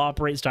still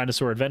operates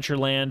Dinosaur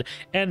Adventureland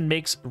and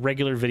makes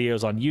regular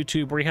videos on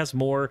YouTube where he has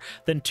more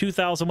than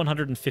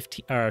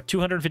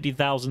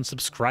 250,000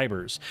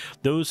 subscribers.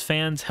 Those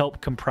fans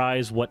help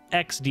comprise what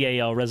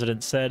ex-DAL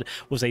residents said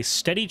was a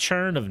steady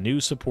churn of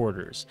new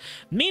supporters.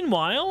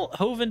 Meanwhile,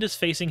 Hovend is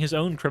facing his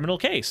own criminal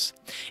case.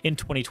 In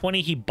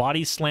 2020, he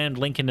body slammed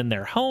Lincoln in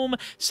their home,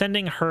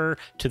 sending her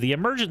to the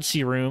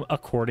emergency room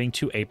according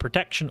to a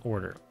protection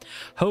order.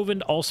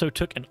 Hovend also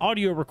took an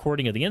audio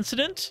recording of the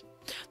incident.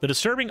 The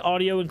disturbing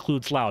audio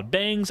includes loud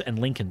bangs and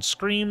Lincoln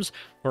screams,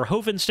 where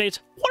Hovend states,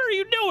 "What are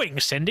you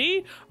doing,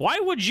 Cindy? Why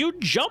would you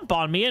jump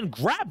on me and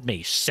grab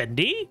me,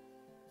 Cindy?"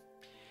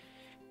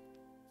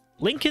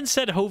 Lincoln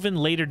said Hovend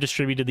later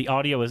distributed the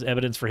audio as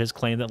evidence for his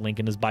claim that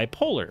Lincoln is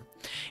bipolar.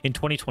 In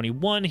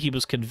 2021, he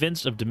was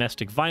convinced of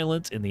domestic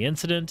violence in the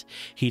incident.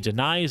 He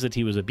denies that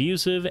he was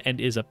abusive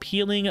and is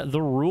appealing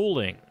the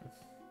ruling.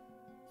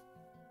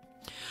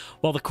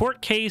 While the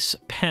court case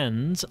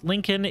pens,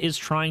 Lincoln is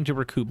trying to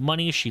recoup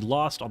money she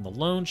lost on the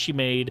loan she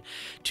made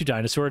to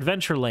Dinosaur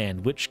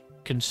Adventureland, which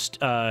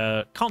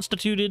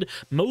constituted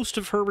most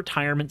of her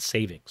retirement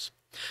savings.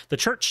 The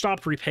church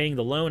stopped repaying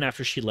the loan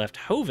after she left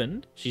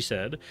Hovend, she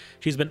said.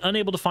 She's been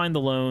unable to find the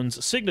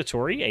loan's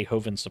signatory, a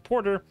Hovend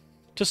supporter,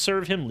 to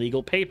serve him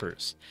legal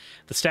papers.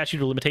 The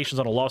statute of limitations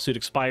on a lawsuit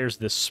expires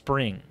this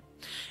spring.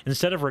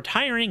 Instead of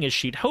retiring as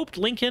she'd hoped,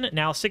 Lincoln,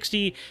 now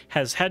 60,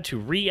 has had to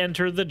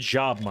re-enter the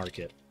job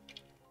market.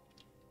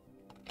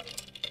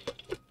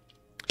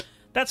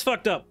 That's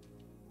fucked up.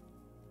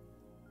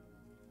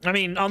 I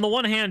mean, on the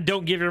one hand,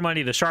 don't give your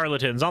money to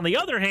charlatans. On the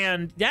other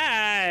hand,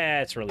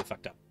 yeah, it's really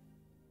fucked up.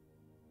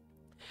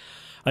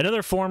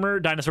 Another former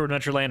Dinosaur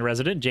Adventureland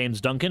resident,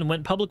 James Duncan,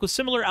 went public with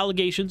similar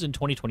allegations in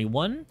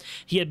 2021.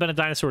 He had been a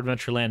Dinosaur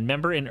Adventureland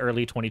member in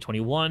early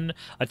 2021,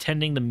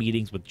 attending the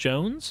meetings with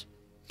Jones.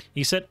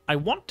 He said, I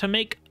want to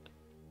make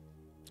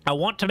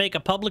a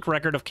public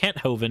record of Kent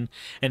Hovend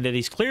and that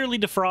he's clearly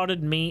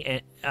defrauded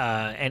me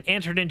and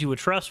entered into a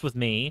trust with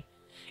me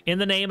in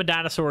the name of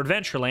Dinosaur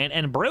Adventureland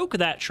and broke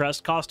that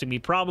trust, costing me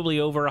probably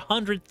over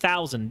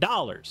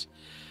 $100,000.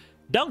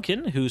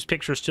 Duncan, whose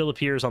picture still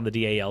appears on the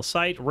DAL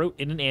site, wrote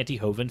in an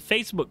anti-Hovend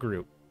Facebook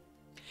group.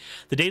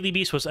 The Daily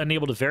Beast was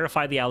unable to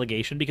verify the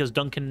allegation because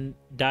Duncan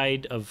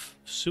died of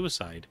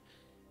suicide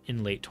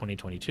in late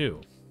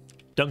 2022.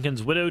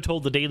 Duncan's widow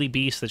told the Daily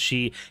Beast that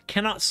she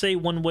cannot say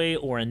one way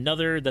or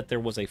another that there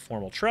was a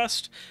formal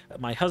trust.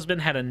 My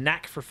husband had a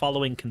knack for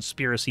following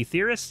conspiracy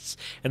theorists,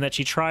 and that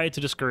she tried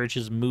to discourage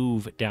his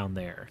move down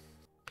there.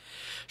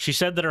 She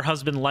said that her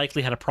husband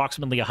likely had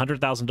approximately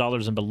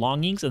 $100,000 in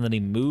belongings, and then he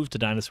moved to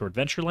Dinosaur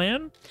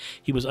Adventureland.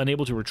 He was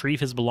unable to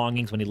retrieve his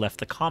belongings when he left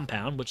the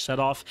compound, which set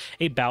off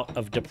a bout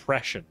of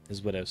depression,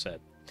 his widow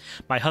said.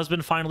 My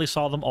husband finally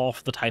saw them all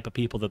for the type of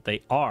people that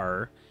they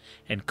are,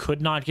 and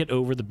could not get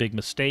over the big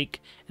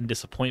mistake and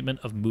disappointment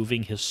of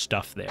moving his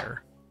stuff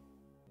there.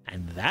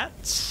 And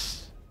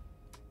that's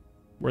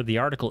where the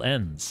article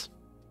ends.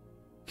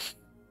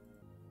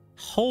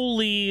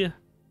 Holy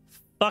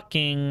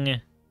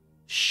fucking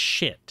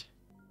shit.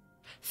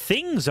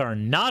 Things are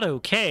not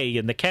okay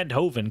in the Kent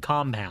Hovend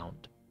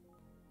compound.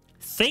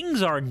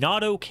 Things are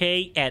not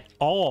okay at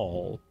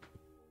all.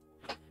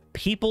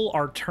 People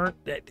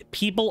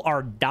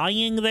are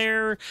dying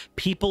there.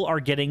 People are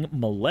getting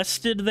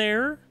molested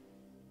there.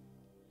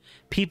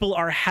 People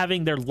are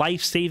having their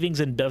life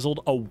savings embezzled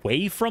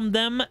away from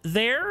them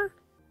there.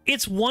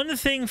 It's one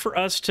thing for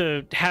us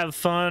to have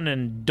fun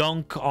and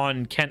dunk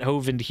on Kent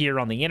Hovend here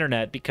on the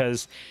internet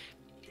because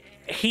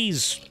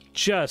he's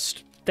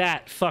just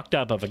that fucked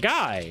up of a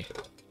guy.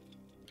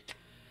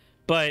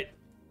 But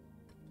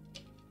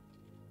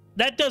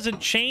that doesn't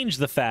change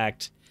the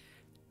fact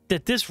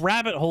that this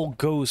rabbit hole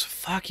goes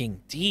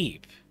fucking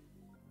deep.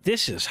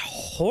 This is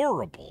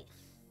horrible.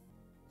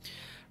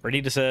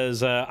 Renita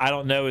says, I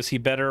don't know, is he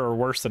better or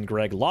worse than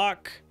Greg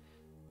Locke?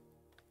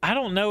 I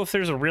don't know if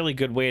there's a really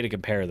good way to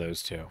compare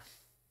those two.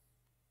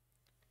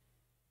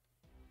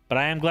 But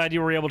I am glad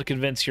you were able to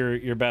convince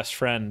your best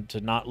friend to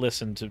not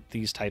listen to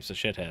these types of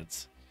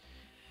shitheads.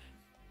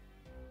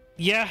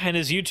 Yeah, and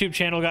his YouTube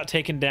channel got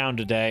taken down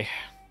today.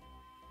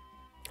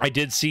 I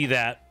did see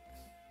that.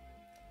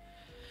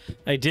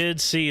 I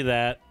did see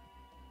that.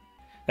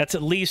 That's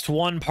at least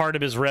one part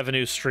of his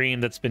revenue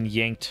stream that's been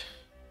yanked.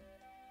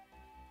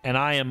 And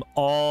I am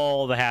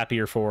all the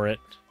happier for it.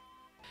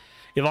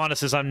 If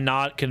honest is, I'm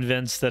not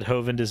convinced that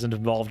Hovend isn't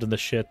involved in the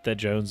shit that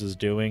Jones is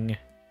doing.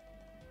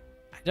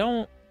 I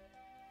don't...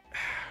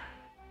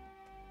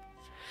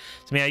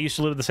 I mean, I used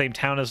to live in the same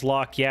town as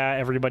Locke. Yeah,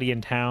 everybody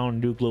in town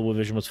knew Global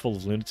Vision was full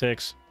of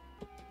lunatics.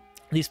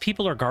 These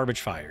people are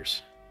garbage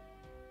fires.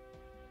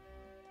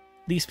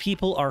 These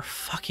people are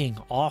fucking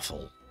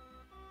awful.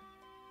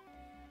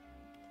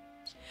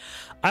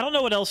 I don't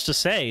know what else to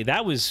say.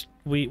 That was...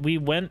 We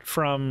went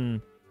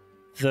from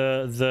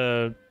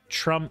the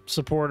Trump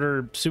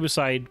supporter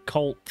suicide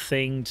cult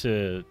thing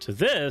to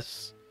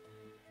this,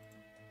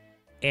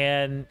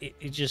 and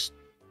it just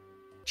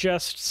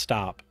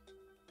stop.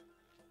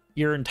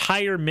 Your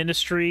entire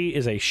ministry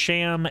is a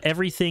sham.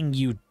 Everything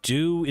you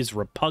do is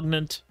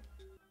repugnant.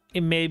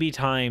 It may be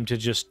time to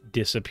just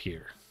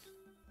disappear.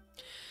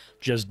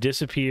 Just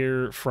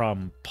disappear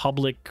from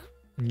public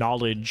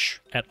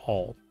knowledge at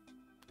all.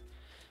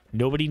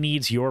 Nobody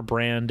needs your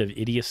brand of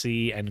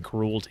idiocy and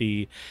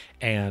cruelty,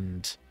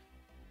 and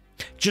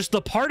just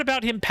the part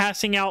about him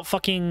passing out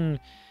fucking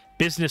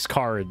business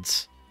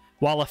cards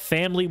while a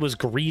family was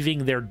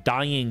grieving their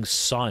dying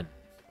son.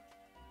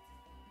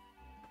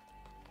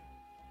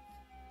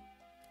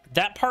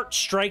 That part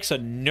strikes a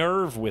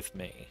nerve with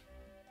me.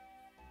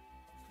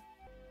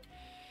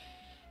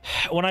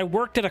 When I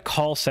worked at a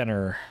call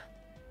center,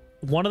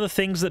 one of the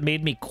things that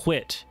made me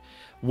quit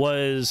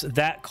was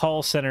that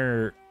call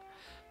center...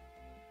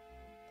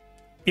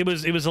 It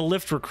was a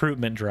Lyft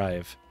recruitment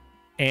drive,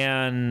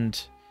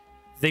 and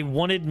they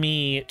wanted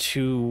me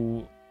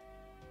to...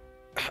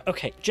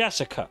 Okay,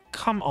 Jessica,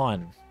 come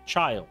on,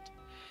 child.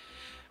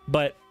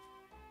 But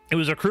it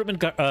was a recruitment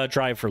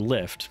drive for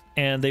Lyft,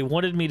 and they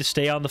wanted me to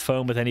stay on the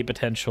phone with any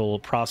potential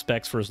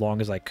prospects for as long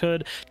as I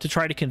could to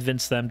try to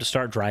convince them to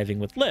start driving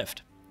with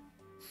Lyft.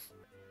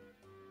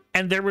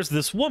 And there was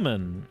this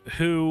woman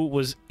who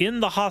was in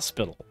the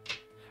hospital.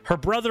 Her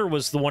brother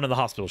was the one in the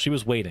hospital. She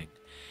was waiting.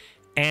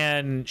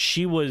 And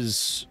she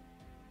was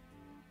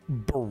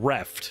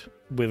bereft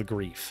with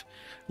grief.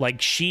 Like,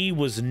 she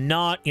was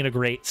not in a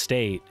great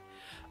state.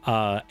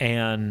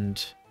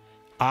 And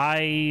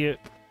I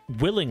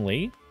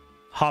willingly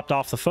hopped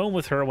off the phone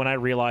with her when I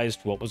realized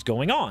what was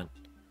going on.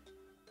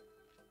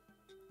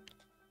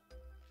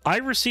 I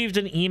received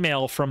an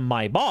email from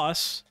my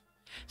boss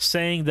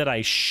saying that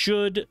I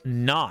should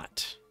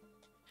not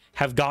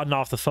have gotten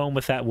off the phone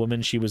with that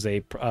woman. She was a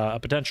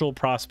potential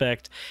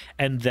prospect,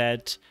 and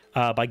that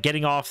by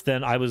getting off,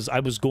 then I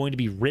was going to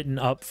be written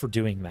up for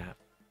doing that.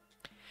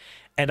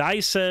 And I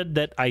said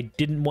that I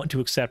didn't want to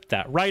accept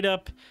that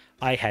write-up.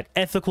 I had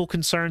ethical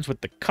concerns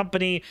with the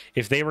company.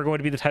 If they were going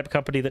to be the type of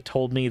company that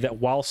told me that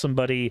while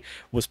somebody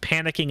was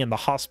panicking in the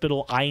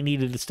hospital, I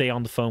needed to stay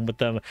on the phone with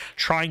them,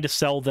 trying to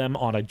sell them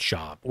on a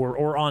job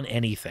or on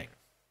anything.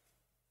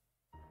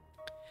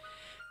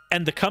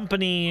 And the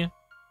company...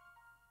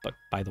 But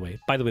by the way,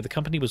 the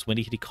company was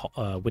Windy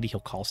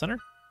Hill Call Center?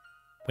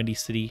 Windy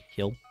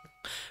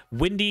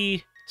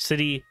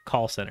City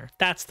Call Center.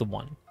 That's the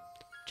one.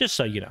 Just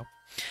so you know.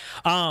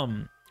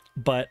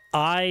 But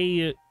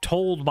I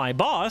told my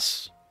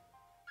boss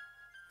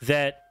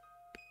that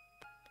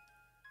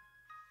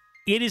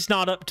it is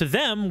not up to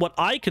them what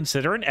I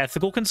consider an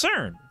ethical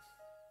concern.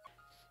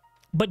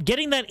 But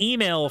getting that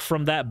email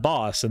from that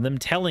boss and them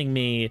telling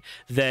me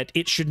that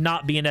it should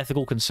not be an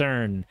ethical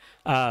concern,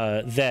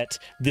 that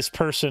this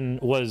person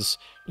was,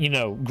 you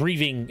know,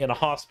 grieving in a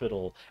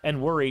hospital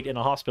and worried in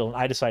a hospital, and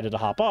I decided to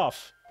hop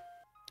off.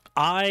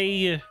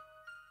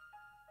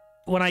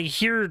 When I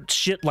hear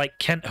shit like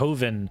Kent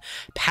Hovend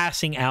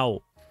passing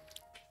out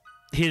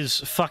his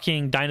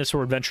fucking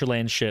Dinosaur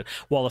Adventureland shit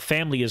while a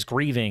family is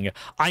grieving,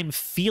 I'm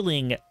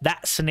feeling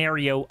that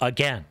scenario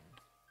again.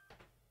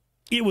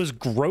 It was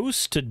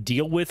gross to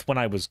deal with when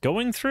I was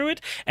going through it,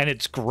 and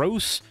it's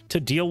gross to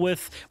deal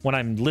with when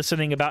I'm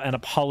listening about an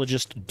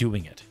apologist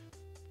doing it.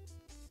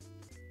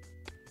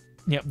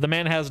 Yep, the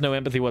man has no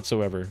empathy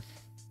whatsoever.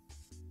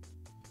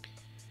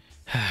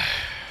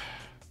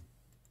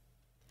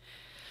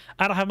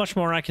 I don't have much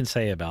more I can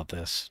say about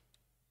this.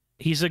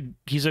 He's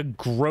a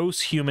gross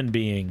human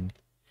being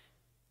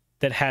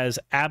that has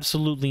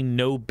absolutely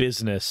no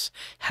business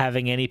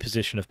having any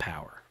position of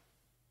power.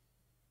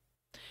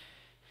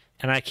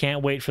 And I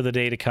can't wait for the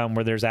day to come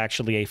where there's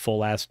actually a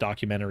full-ass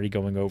documentary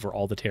going over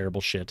all the terrible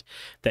shit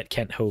that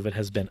Kent Hovend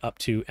has been up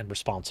to and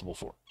responsible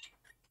for.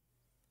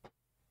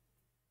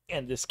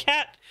 And this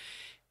cat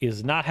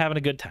is not having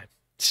a good time.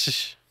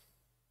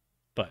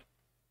 But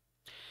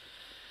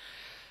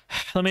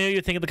let me know what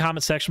you think in the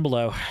comment section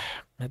below.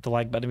 Hit the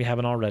like button if you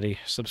haven't already.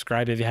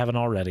 Subscribe if you haven't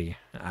already.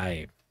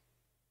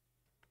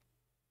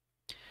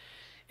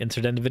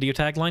 Insert end video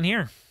tagline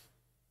here.